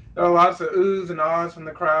 There were lots of oohs and ahs from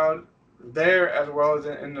the crowd there as well as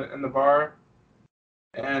in the bar.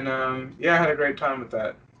 And yeah, I had a great time with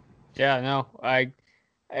that. Yeah. No, I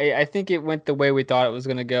think it went the way we thought it was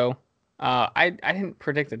gonna go. I didn't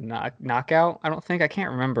predict a knockout. I don't think. I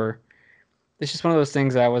can't remember. It's just one of those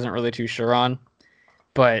things that I wasn't really too sure on.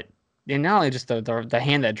 But not only just the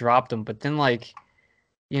hand that dropped him, but then like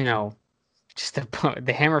you know just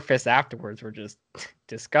the hammer fists afterwards were just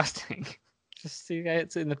disgusting. Just see that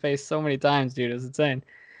hits it in the face so many times, dude. It's insane.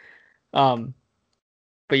 Um,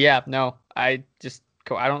 but yeah, no, I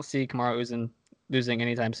don't see Kamaru Usman losing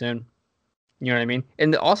anytime soon. You know what I mean?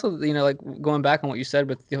 And also, like going back on what you said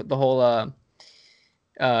with the whole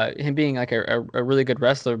him being like a really good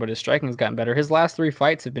wrestler, but his striking has gotten better. His last three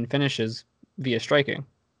fights have been finishes via striking.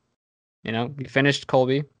 He finished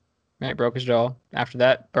Colby, right? Broke his jaw. After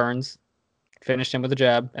that, Burns finished him with a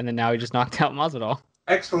jab, and then now he just knocked out Masvidal.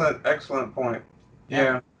 Excellent, excellent point. Yeah.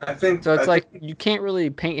 Yeah, I think So it's I like think you can't really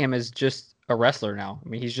paint him as just a wrestler now. I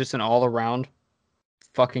mean, he's just an all-around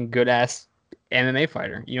fucking good ass MMA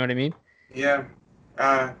fighter. You know what I mean? yeah.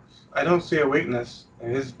 Uh, I don't see a weakness.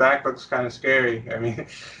 His back looks kind of scary. I mean,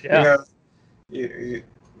 you Yeah. know, y-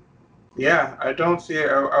 yeah. I don't see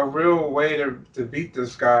a real way to beat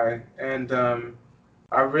this guy, and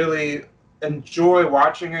I really enjoy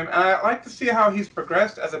watching him. And I like to see how he's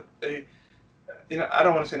progressed as I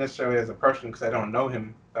don't want to say necessarily as a person because I don't know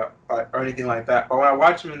him or anything like that. But when I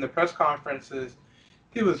watch him in the press conferences,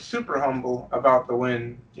 he was super humble about the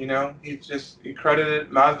win. You know, he credited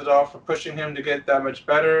Masvidal for pushing him to get that much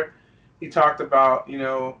better. He talked about, you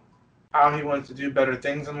know, how he wants to do better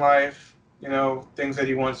things in life. You know, things that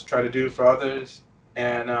he wants to try to do for others.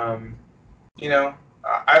 And you know,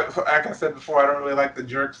 like I said before, I don't really like the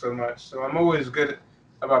jerk so much. So I'm always good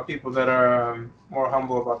about people that are more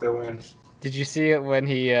humble about their wins. Did you see it when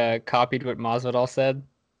he copied what Masvidal said?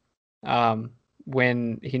 Um,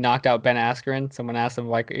 when he knocked out Ben Askren, someone asked him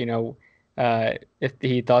like, if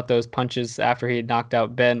he thought those punches after he had knocked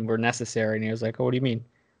out Ben were necessary, and he was like, "Oh, what do you mean?"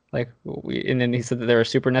 And then he said that they were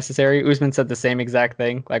super necessary. Usman said the same exact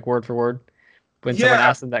thing, like word for word, when someone Yeah,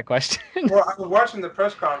 asked him that question. well, I was watching the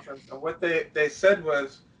press conference, and what they said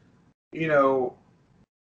was, you know,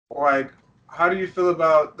 like, how do you feel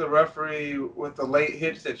about the referee with the late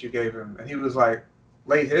hits that you gave him? And he was like,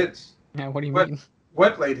 late hits? Yeah, what do you What mean?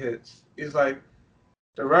 what late hits? He's like,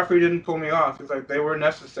 the referee didn't pull me off. He's like, they were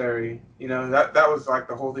necessary. You know, that was like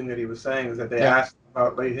the whole thing that he was saying is that they Yeah. asked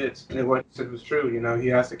about late hits, and what he said was true. You know, he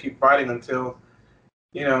has to keep fighting until,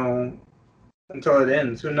 you know, until it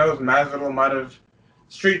ends. Who knows? Masvidal might have,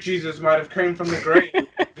 Street Jesus might have came from the grave,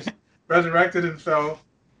 just resurrected himself.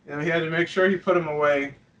 You know, he had to make sure he put him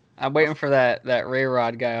away. I'm waiting for that Ray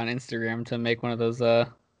Rod guy on Instagram to make one of those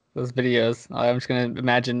videos. I'm just gonna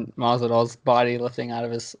imagine Masvidal's body lifting out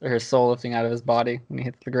of or his soul lifting out of his body when he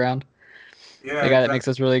hits the ground. Yeah, The guy that makes exactly.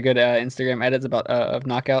 those really good Instagram edits about of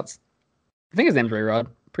knockouts. I think his name's Ray Rod.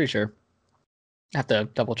 Pretty sure. I have to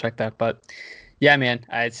double check that, but yeah, man,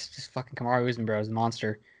 it's just fucking Kamaru Usman, bro, is a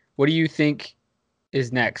monster. What do you think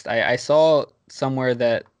is next? I saw somewhere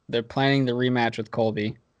that they're planning the rematch with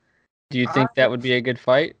Colby. Do you I think that would be a good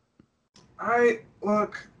fight? I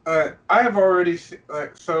look. I have already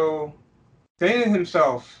like so. Dana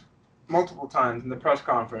himself, multiple times in the press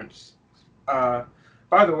conference. Uh,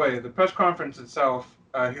 by the way, the press conference itself,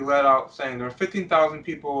 he let out saying there were 15,000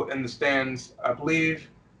 people in the stands. I believe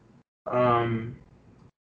um,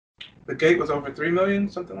 the gate was over 3 million,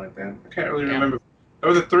 something like that. I can't really Damn. remember. There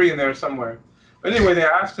was a 3 in there somewhere. But anyway, they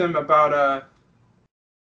asked him about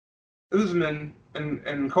Usman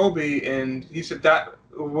and Colby, and he said that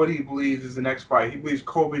what he believes is the next fight. He believes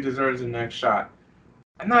Colby deserves the next shot.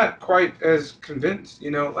 I'm not quite as convinced,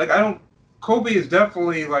 you know. Like I don't. Kobe is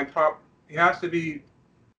definitely like pop. He has to be.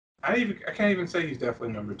 I can't even say he's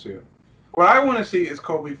definitely number two. What I want to see is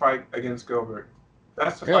Kobe fight against Gilbert.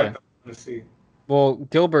 That's the fight Really? that I want to see. Well,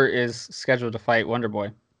 Gilbert is scheduled to fight Wonder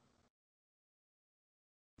Boy.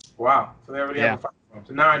 Wow. So they already have a Yeah. fight for him.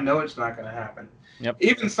 So now I know it's not going to happen. Yep.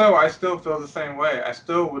 Even so, I still feel the same way. I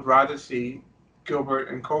still would rather see Gilbert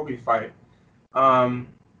and Kobe fight. Um,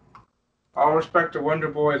 all respect to Wonder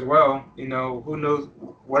Boy as well. You know, who knows?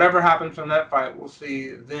 Whatever happens from that fight, we'll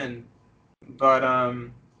see then. But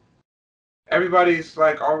everybody's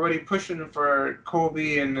like already pushing for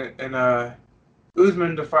Kobe and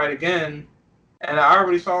Usman to fight again, and I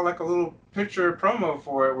already saw like a little picture promo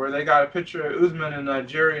for it where they got a picture of Usman and a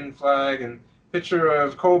Nigerian flag and picture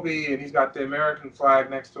of Kobe and he's got the American flag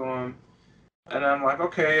next to him, and I'm like,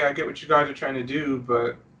 okay, I get what you guys are trying to do,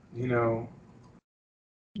 but you know,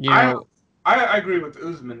 You I know, I agree with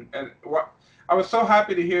Usman, and what I was so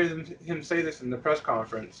happy to hear him say this in the press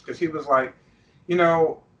conference because he was like, you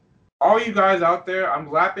know, all you guys out there,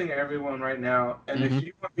 I'm lapping everyone right now. And if hmm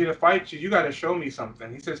you want me to fight you, you got to show me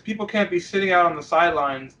something. He says people can't be sitting out on the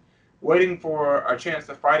sidelines waiting for a chance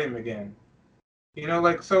to fight him again. You know,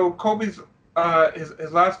 like so Kobe's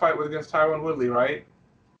his last fight was against Tyron Woodley, right?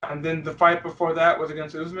 And then the fight before that was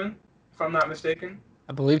against Usman, if I'm not mistaken.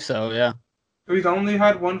 I believe so. Yeah. So he's only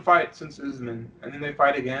had one fight since Usman, and then they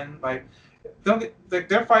fight again. Like, don't get, like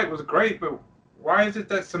their fight was great, but why is it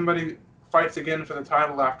that somebody fights again for the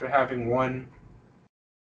title after having one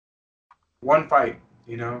fight,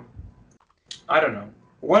 you know? I don't know.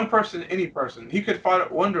 One person, any person. He could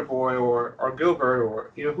fight Wonder Boy or Gilbert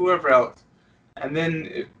or you know whoever else, and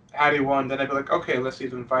then had he won, then I'd be like, okay, let's see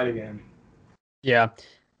them fight again. Yeah.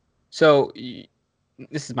 So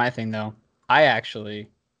this is my thing though. I actually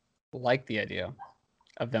like the idea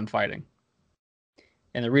of them fighting.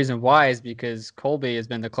 And the reason why is because Colby has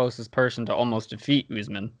been the closest person to almost defeat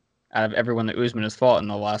Usman out of everyone that Usman has fought in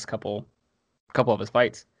the last couple of his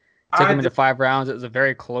fights. Took I him into did, 5 rounds. It was a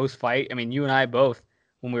very close fight. I mean, you and I both,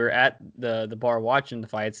 when we were at the bar watching the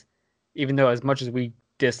fights, even though as much as we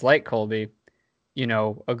dislike Colby,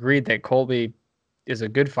 agreed that Colby is a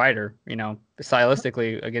good fighter.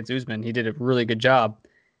 Stylistically against Usman, he did a really good job.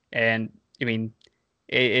 And I mean,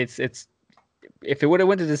 it's if it would have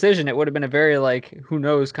went to decision, it would have been a very like who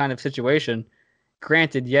knows kind of situation.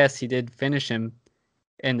 Granted, yes, he did finish him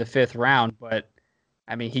in the 5th round, but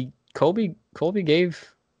I mean, he Colby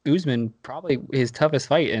gave Usman probably his toughest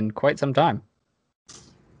fight in quite some time.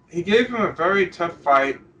 He gave him a very tough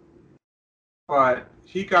fight, but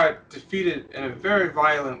he got defeated in a very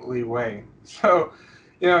violently way. So,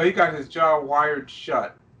 he got his jaw wired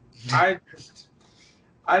shut. I just,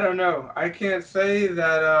 I don't know. I can't say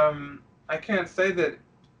that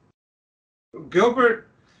Gilbert,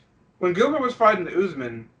 when Gilbert was fighting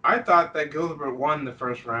Usman, I thought that Gilbert won the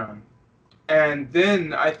first round. And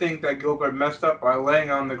then I think that Gilbert messed up by laying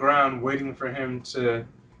on the ground waiting for him to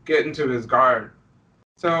get into his guard.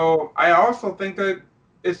 So I also think that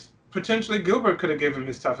it's potentially Gilbert could have given him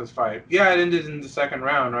his toughest fight. Yeah, it ended in the second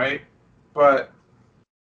round, right? But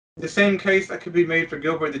the same case that could be made for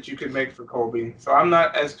Gilbert that you could make for Colby. So I'm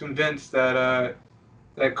not as convinced that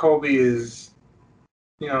Colby is,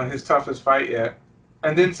 his toughest fight yet.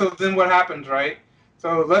 And then what happens, right?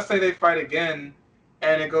 So let's say they fight again,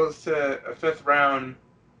 and it goes to a fifth round,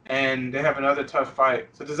 and they have another tough fight.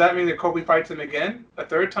 So does that mean that Colby fights him again a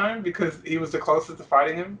third time because he was the closest to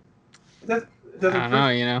fighting him? It I doesn't don't prove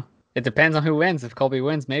know, it depends on who wins. If Colby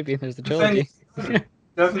wins, maybe there's the I'm saying trilogy.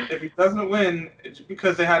 doesn't if he doesn't win, it's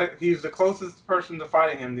because he's the closest person to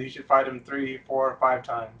fighting him. He should fight him 3, 4, 5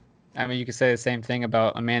 times. I mean, you could say the same thing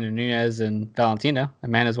about Amanda Nunes and Valentina.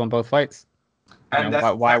 Amanda's won both fights. And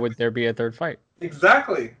that's Why would there be a third fight?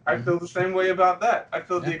 exactly. I Mhm. feel the same way about that. I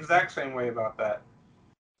feel the Yeah, exact same way about that.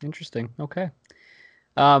 interesting. Okay.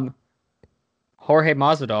 Um, Jorge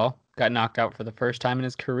Masvidal got knocked out for the first time in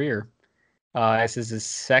his career. This is his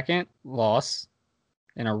second loss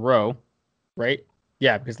in a row, right?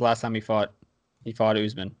 Yeah, because the last time he fought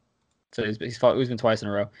Usman. So he's fought Usman twice in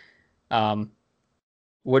a row. Um,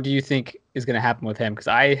 what do you think is going to happen with him? Because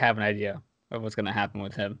I have an idea of what's going to happen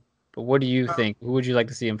with him. But what do you Um, think? Who would you like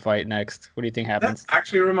to see him fight next? What do you think that happens?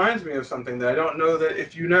 actually reminds me of something that I don't know that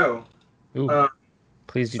if you know. Ooh, Um,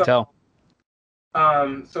 please do so tell.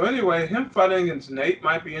 so anyway, him fighting against Nate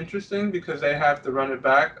might be interesting because they have to run it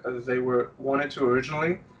back as they were wanted to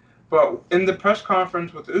originally. But in the press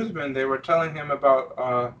conference with Usman, they were telling him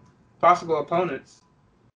about possible opponents,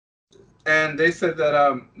 and they said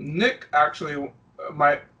that Nick actually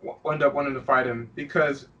might end up wanting to fight him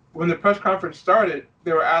because when the press conference started,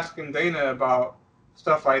 they were asking Dana about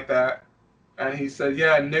stuff like that, and he said,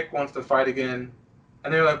 "Yeah, Nick wants to fight again,"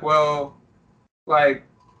 and they're like, "Well, like,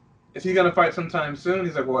 is he gonna fight sometime soon?"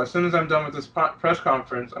 He's like, "Well, as soon as I'm done with this press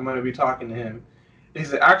conference, I'm gonna be talking to him." And he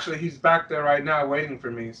said, "Actually, he's back there right now waiting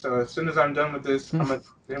for me. So as soon as I'm done with this, I'm gonna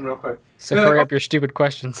talk to him real quick." So And they're like, hurry "Oh, up your stupid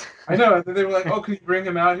questions. I know." And they were like, "Oh, can you bring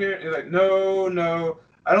him out here?" And he's like, "No, no,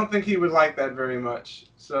 I don't think he would like that very much."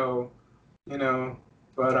 So, you know,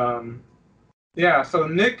 but yeah. So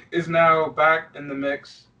Nick is now back in the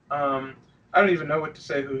mix. I don't even know what to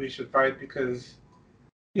say who he should fight because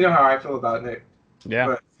you know how I feel about Nick.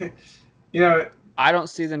 Yeah. But you know, I don't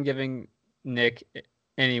see them giving Nick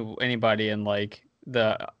anybody in like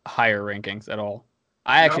the higher rankings at all.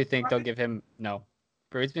 I no. actually think they'll give him no.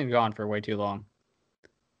 For he's been gone for way too long.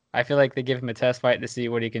 I feel like they give him a test fight to see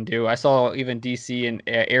what he can do. I saw even DC and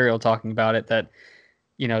Ariel talking about it that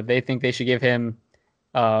they think they should give him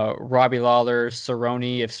Robbie Lawler,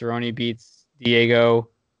 Cerrone if Cerrone beats Diego,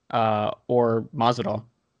 or Masvidal.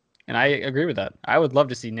 And I agree with that. I would love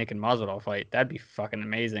to see Nick and Masvidal fight. That'd be fucking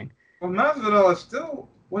amazing. Well, Masvidal is still,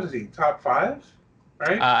 what is he, top five,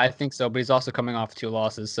 right? I think so, but he's also coming off two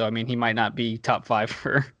losses, so I mean he might not be top five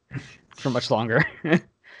for much longer. You know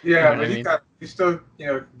Yeah, what I but mean? he still,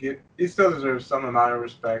 he still deserves some amount of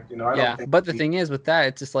respect. I don't Yeah, think but the he, thing is with that,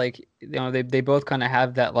 it's just like they both kind of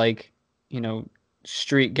have that like you know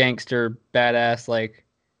street gangster badass like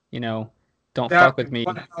you know don't that fuck with was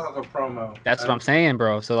one me. hell of a promo. That's what I'm saying,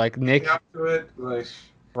 bro. So like Leading Nick, up to it, like,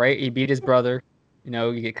 right? He beat his brother. He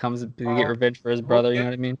get um, revenge for his oh, brother. You yeah, know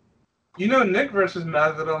what I mean? Nick versus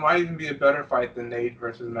Masvidal might even be a better fight than Nate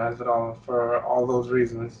versus Masvidal for all those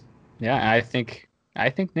reasons. Yeah, I think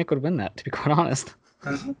Nick would win that. To be quite honest,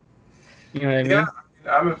 you know what I Yeah, mean?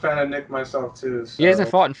 I'm a fan of Nick myself too. He hasn't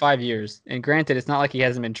So fought in 5 years, and granted, it's not like he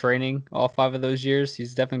hasn't been training all 5 of those years.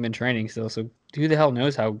 He's definitely been training still. So who the hell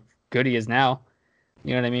knows how good he is now?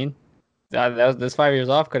 You know what I mean? Those 5 years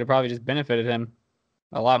off could have probably just benefited him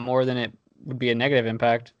a lot more than it would be a negative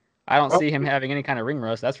impact. I don't well, see him having any kind of ring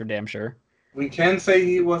rust. That's for damn sure. we can say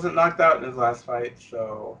he wasn't knocked out in his last fight.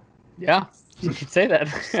 So. Yeah, you could say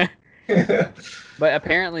that. But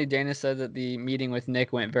apparently, Dana said that the meeting with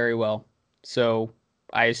Nick went very well. So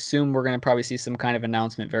I assume we're going to probably see some kind of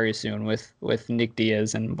announcement very soon with Nick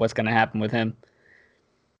Diaz and what's going to happen with him.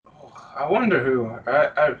 I wonder who.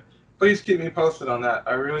 Please keep me posted on that.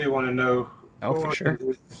 I really want to know Oh, for who sure. it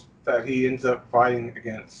is that he ends up fighting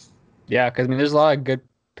against. Yeah, because I mean, there's a lot of good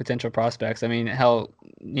potential prospects. I mean, hell,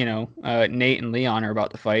 Nate and Leon are about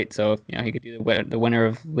to fight, so he could do the winner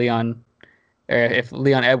of Leon, or if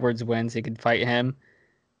Leon Edwards wins, he could fight him.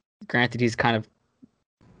 Granted, he's kind of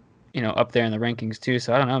up there in the rankings too,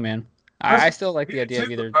 so I don't know, man. I Plus, still like the me idea too.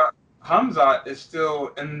 of either. Hamzat is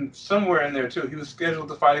still somewhere in there too. He was scheduled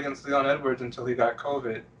to fight against Leon Edwards until he got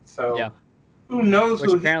COVID. So Yeah, who knows which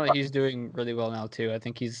who he? apparently he's doing really well now too. I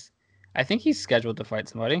think he's scheduled to fight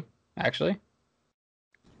somebody. Actually,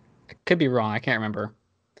 I could be wrong. I can't remember.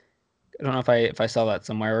 I don't know if I saw that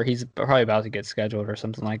somewhere, or he's probably about to get scheduled or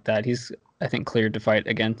something like that. He's, I think, cleared to fight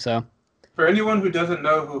again. So For anyone who doesn't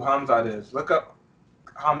know who Hamzat is, look up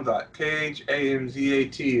Hamzat,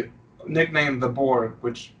 Khamzat, nicknamed the Boar,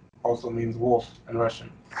 which also means wolf in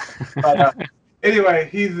Russian. But anyway,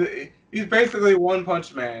 he's basically one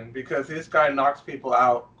punch man because this guy knocks people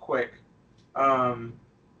out quick. Um,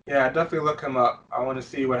 yeah, definitely look him up. I want to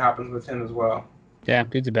see what happens with him as well. yeah,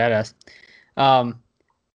 dude's a badass. Um,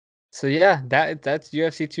 so yeah, that's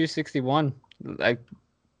UFC 261. Like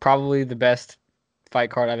probably the best fight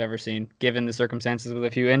card I've ever seen, given the circumstances with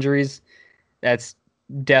a few injuries. That's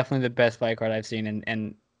definitely the best fight card I've seen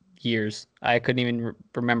in years. I couldn't even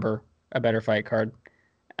remember a better fight card.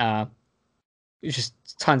 Uh, it's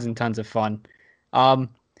just tons and tons of fun. Um,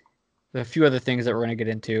 a few other things that we're gonna get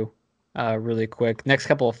into, really quick. Next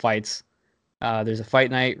couple of fights. There's a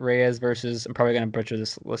fight night, Reyes versus, I'm probably gonna butcher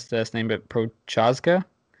this name, but Prochazka.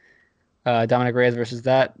 Dominic Reyes versus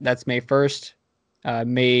that. That's May 1st.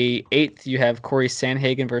 May 8th, you have Corey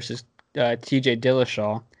Sandhagen versus TJ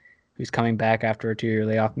Dillashaw, who's coming back after a 2-year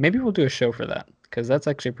layoff. Maybe we'll do a show for that because that's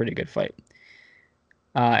actually a pretty good fight.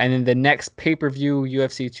 And then the next pay-per-view,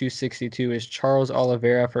 UFC 262, is Charles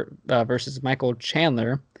Oliveira versus Michael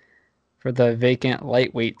Chandler for the vacant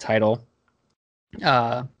lightweight title.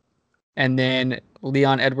 And then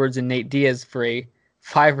Leon Edwards and Nate Diaz for a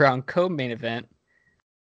 5-round co-main event.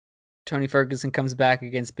 Tony Ferguson comes back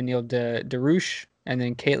against Beneil Dariush, and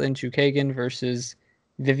then Caitlin Chukagian versus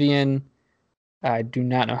Vivian. I do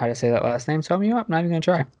not know how to say that last name, so I'm not even going to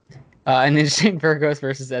try. And then Shane Burgos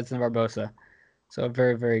versus Edson Barbosa. So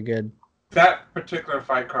very, very good. That particular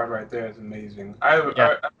fight card right there is amazing.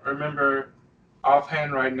 Yeah. I remember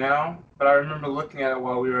offhand right now, but I remember looking at it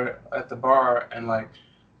while we were at the bar and like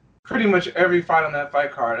pretty much every fight on that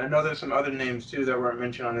fight card. I know there's some other names too that weren't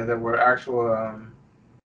mentioned on there that were actual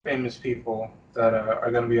famous people that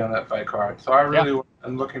are going to be on that fight card. So I really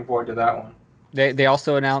am looking forward to that one. They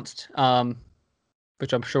also announced,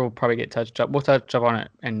 which I'm sure we'll probably get touched up. We'll touch up on it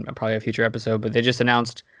in probably a future episode, but they just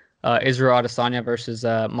announced Israel Adesanya versus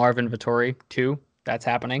Marvin Vettori 2. That's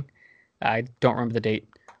happening. I don't remember the date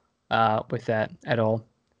with that at all,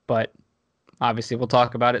 but obviously we'll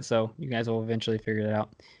talk about it, so you guys will eventually figure it out.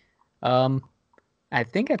 I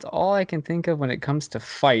think that's all I can think of when it comes to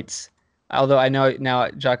fights. Although I know now,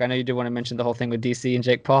 Jock, I know you did want to mention the whole thing with DC and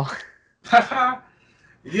Jake Paul.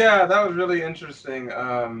 Yeah, that was really interesting.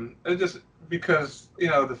 It just because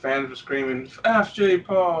the fans were screaming "F Jake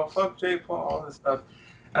Paul, fuck Jake Paul," all this stuff,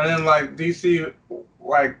 and then like DC,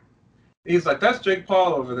 like he's like, "That's Jake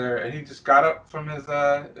Paul over there," and he just got up from his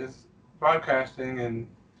broadcasting and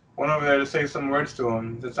went over there to say some words to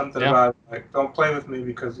him. Did something about like, "Don't play with me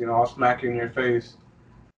because I'll smack you in your face."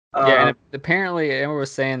 Yeah, and apparently everyone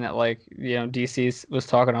was saying that like DC was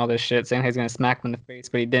talking all this shit, saying he's gonna smack him in the face,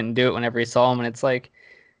 but he didn't do it whenever he saw him, and it's like,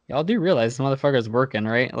 y'all do realize this motherfucker's working,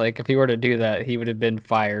 right? Like if he were to do that, he would have been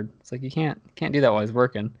fired. It's like you can't do that while he's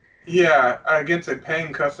working. Yeah, against a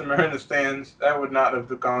paying customer in the stands, that would not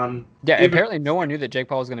have gone. Yeah, apparently no one knew that Jake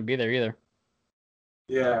Paul was gonna be there either.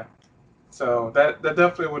 Yeah, so that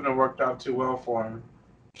definitely wouldn't have worked out too well for him.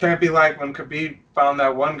 Can't be like when Khabib found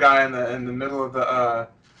that one guy in the middle of the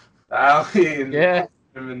alley and him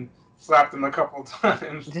and slapped him a couple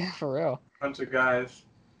times. Yeah, for real. Bunch of guys.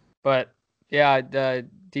 But yeah, the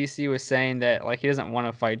DC was saying that like he doesn't want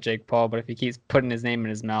to fight Jake Paul, but if he keeps putting his name in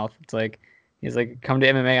his mouth, it's like he's like, come to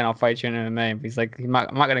MMA and I'll fight you in MMA. He's like, I'm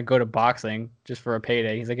not gonna go to boxing just for a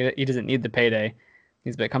payday. He's like, he doesn't need the payday.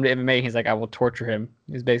 He's like, come to MMA. He's like, I will torture him.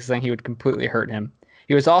 He's basically saying he would completely hurt him.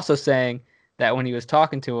 He was also saying that when he was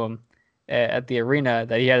talking to him at the arena,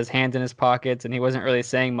 that he had his hands in his pockets and he wasn't really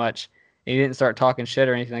saying much. He didn't start talking shit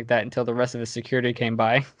or anything like that until the rest of his security came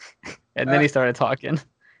by, and then he started talking.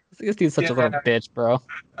 This dude's such a little bitch, bro.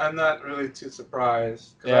 I'm not really too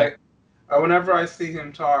surprised. Whenever I see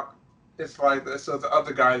him talk, it's like so the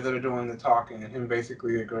other guys that are doing the talking and him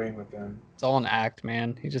basically agreeing with them. It's all an act,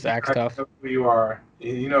 man. He just acts tough. Know who you are.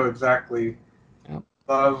 You know exactly. Yep.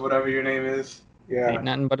 Love, whatever your name is. Yeah. Ain't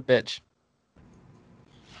nothing but a bitch.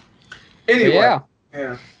 Anyway. But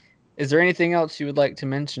yeah. Is there anything else you would like to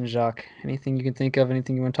mention, Jacques? Anything you can think of?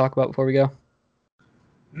 Anything you want to talk about before we go?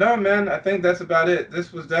 No, man, I think that's about it.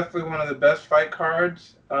 This was definitely one of the best fight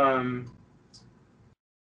cards.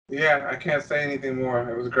 Yeah, I can't say anything more.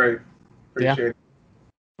 It was great. Yeah, Appreciate it.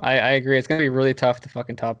 I agree. It's gonna be really tough to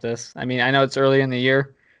fucking top this. I mean, I know it's early in the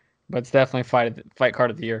year, but it's definitely fight card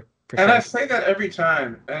of the year for And I sure. say that every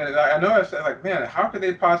time, and I know I say like, man, how could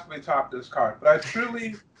they possibly top this card? But I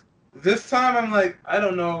truly, this time, I'm like, I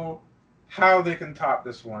don't know how they can top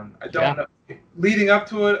this one. I don't Yeah, know. Leading up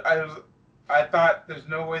to it, I thought there's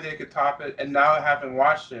no way they could top it, and now having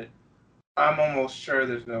watched it, I'm almost sure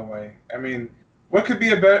there's no way. I mean, what could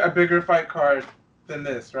be a bigger fight card than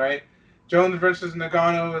this, right? Jones versus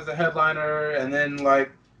Nagano as the headliner, and then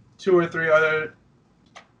like two or three other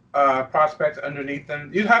prospects underneath them.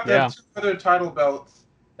 You'd have to have yeah. two other title belts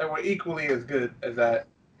that were equally as good as that.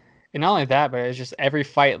 And not only that, but it's just every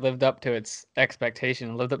fight lived up to its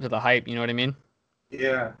expectation, lived up to the hype. You know what I mean?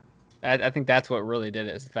 Yeah. I think that's what really did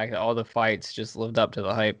it, is the fact that all the fights just lived up to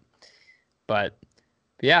the hype. But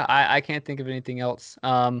yeah, I can't think of anything else.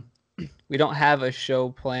 We don't have a show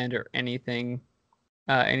planned or anything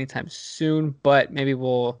anytime soon, but maybe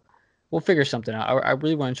we'll figure something out. I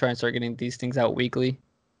really want to try and start getting these things out weekly.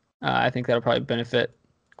 I think that'll probably benefit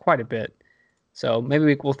quite a bit. So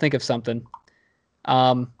maybe we'll think of something.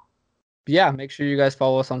 Um, yeah, make sure you guys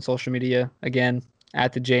follow us on social media again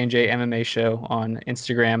at the J&J MMA Show on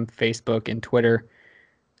Instagram, Facebook, and Twitter.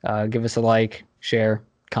 Give us a like, share,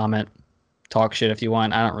 comment, talk shit if you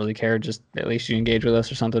want. I don't really care. Just at least you engage with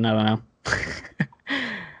us or something. I don't know.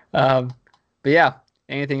 um, but yeah,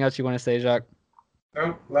 anything else you want to say, Jacques?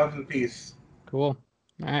 Nope. Love and peace. Cool.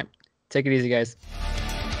 All right. Take it easy, guys.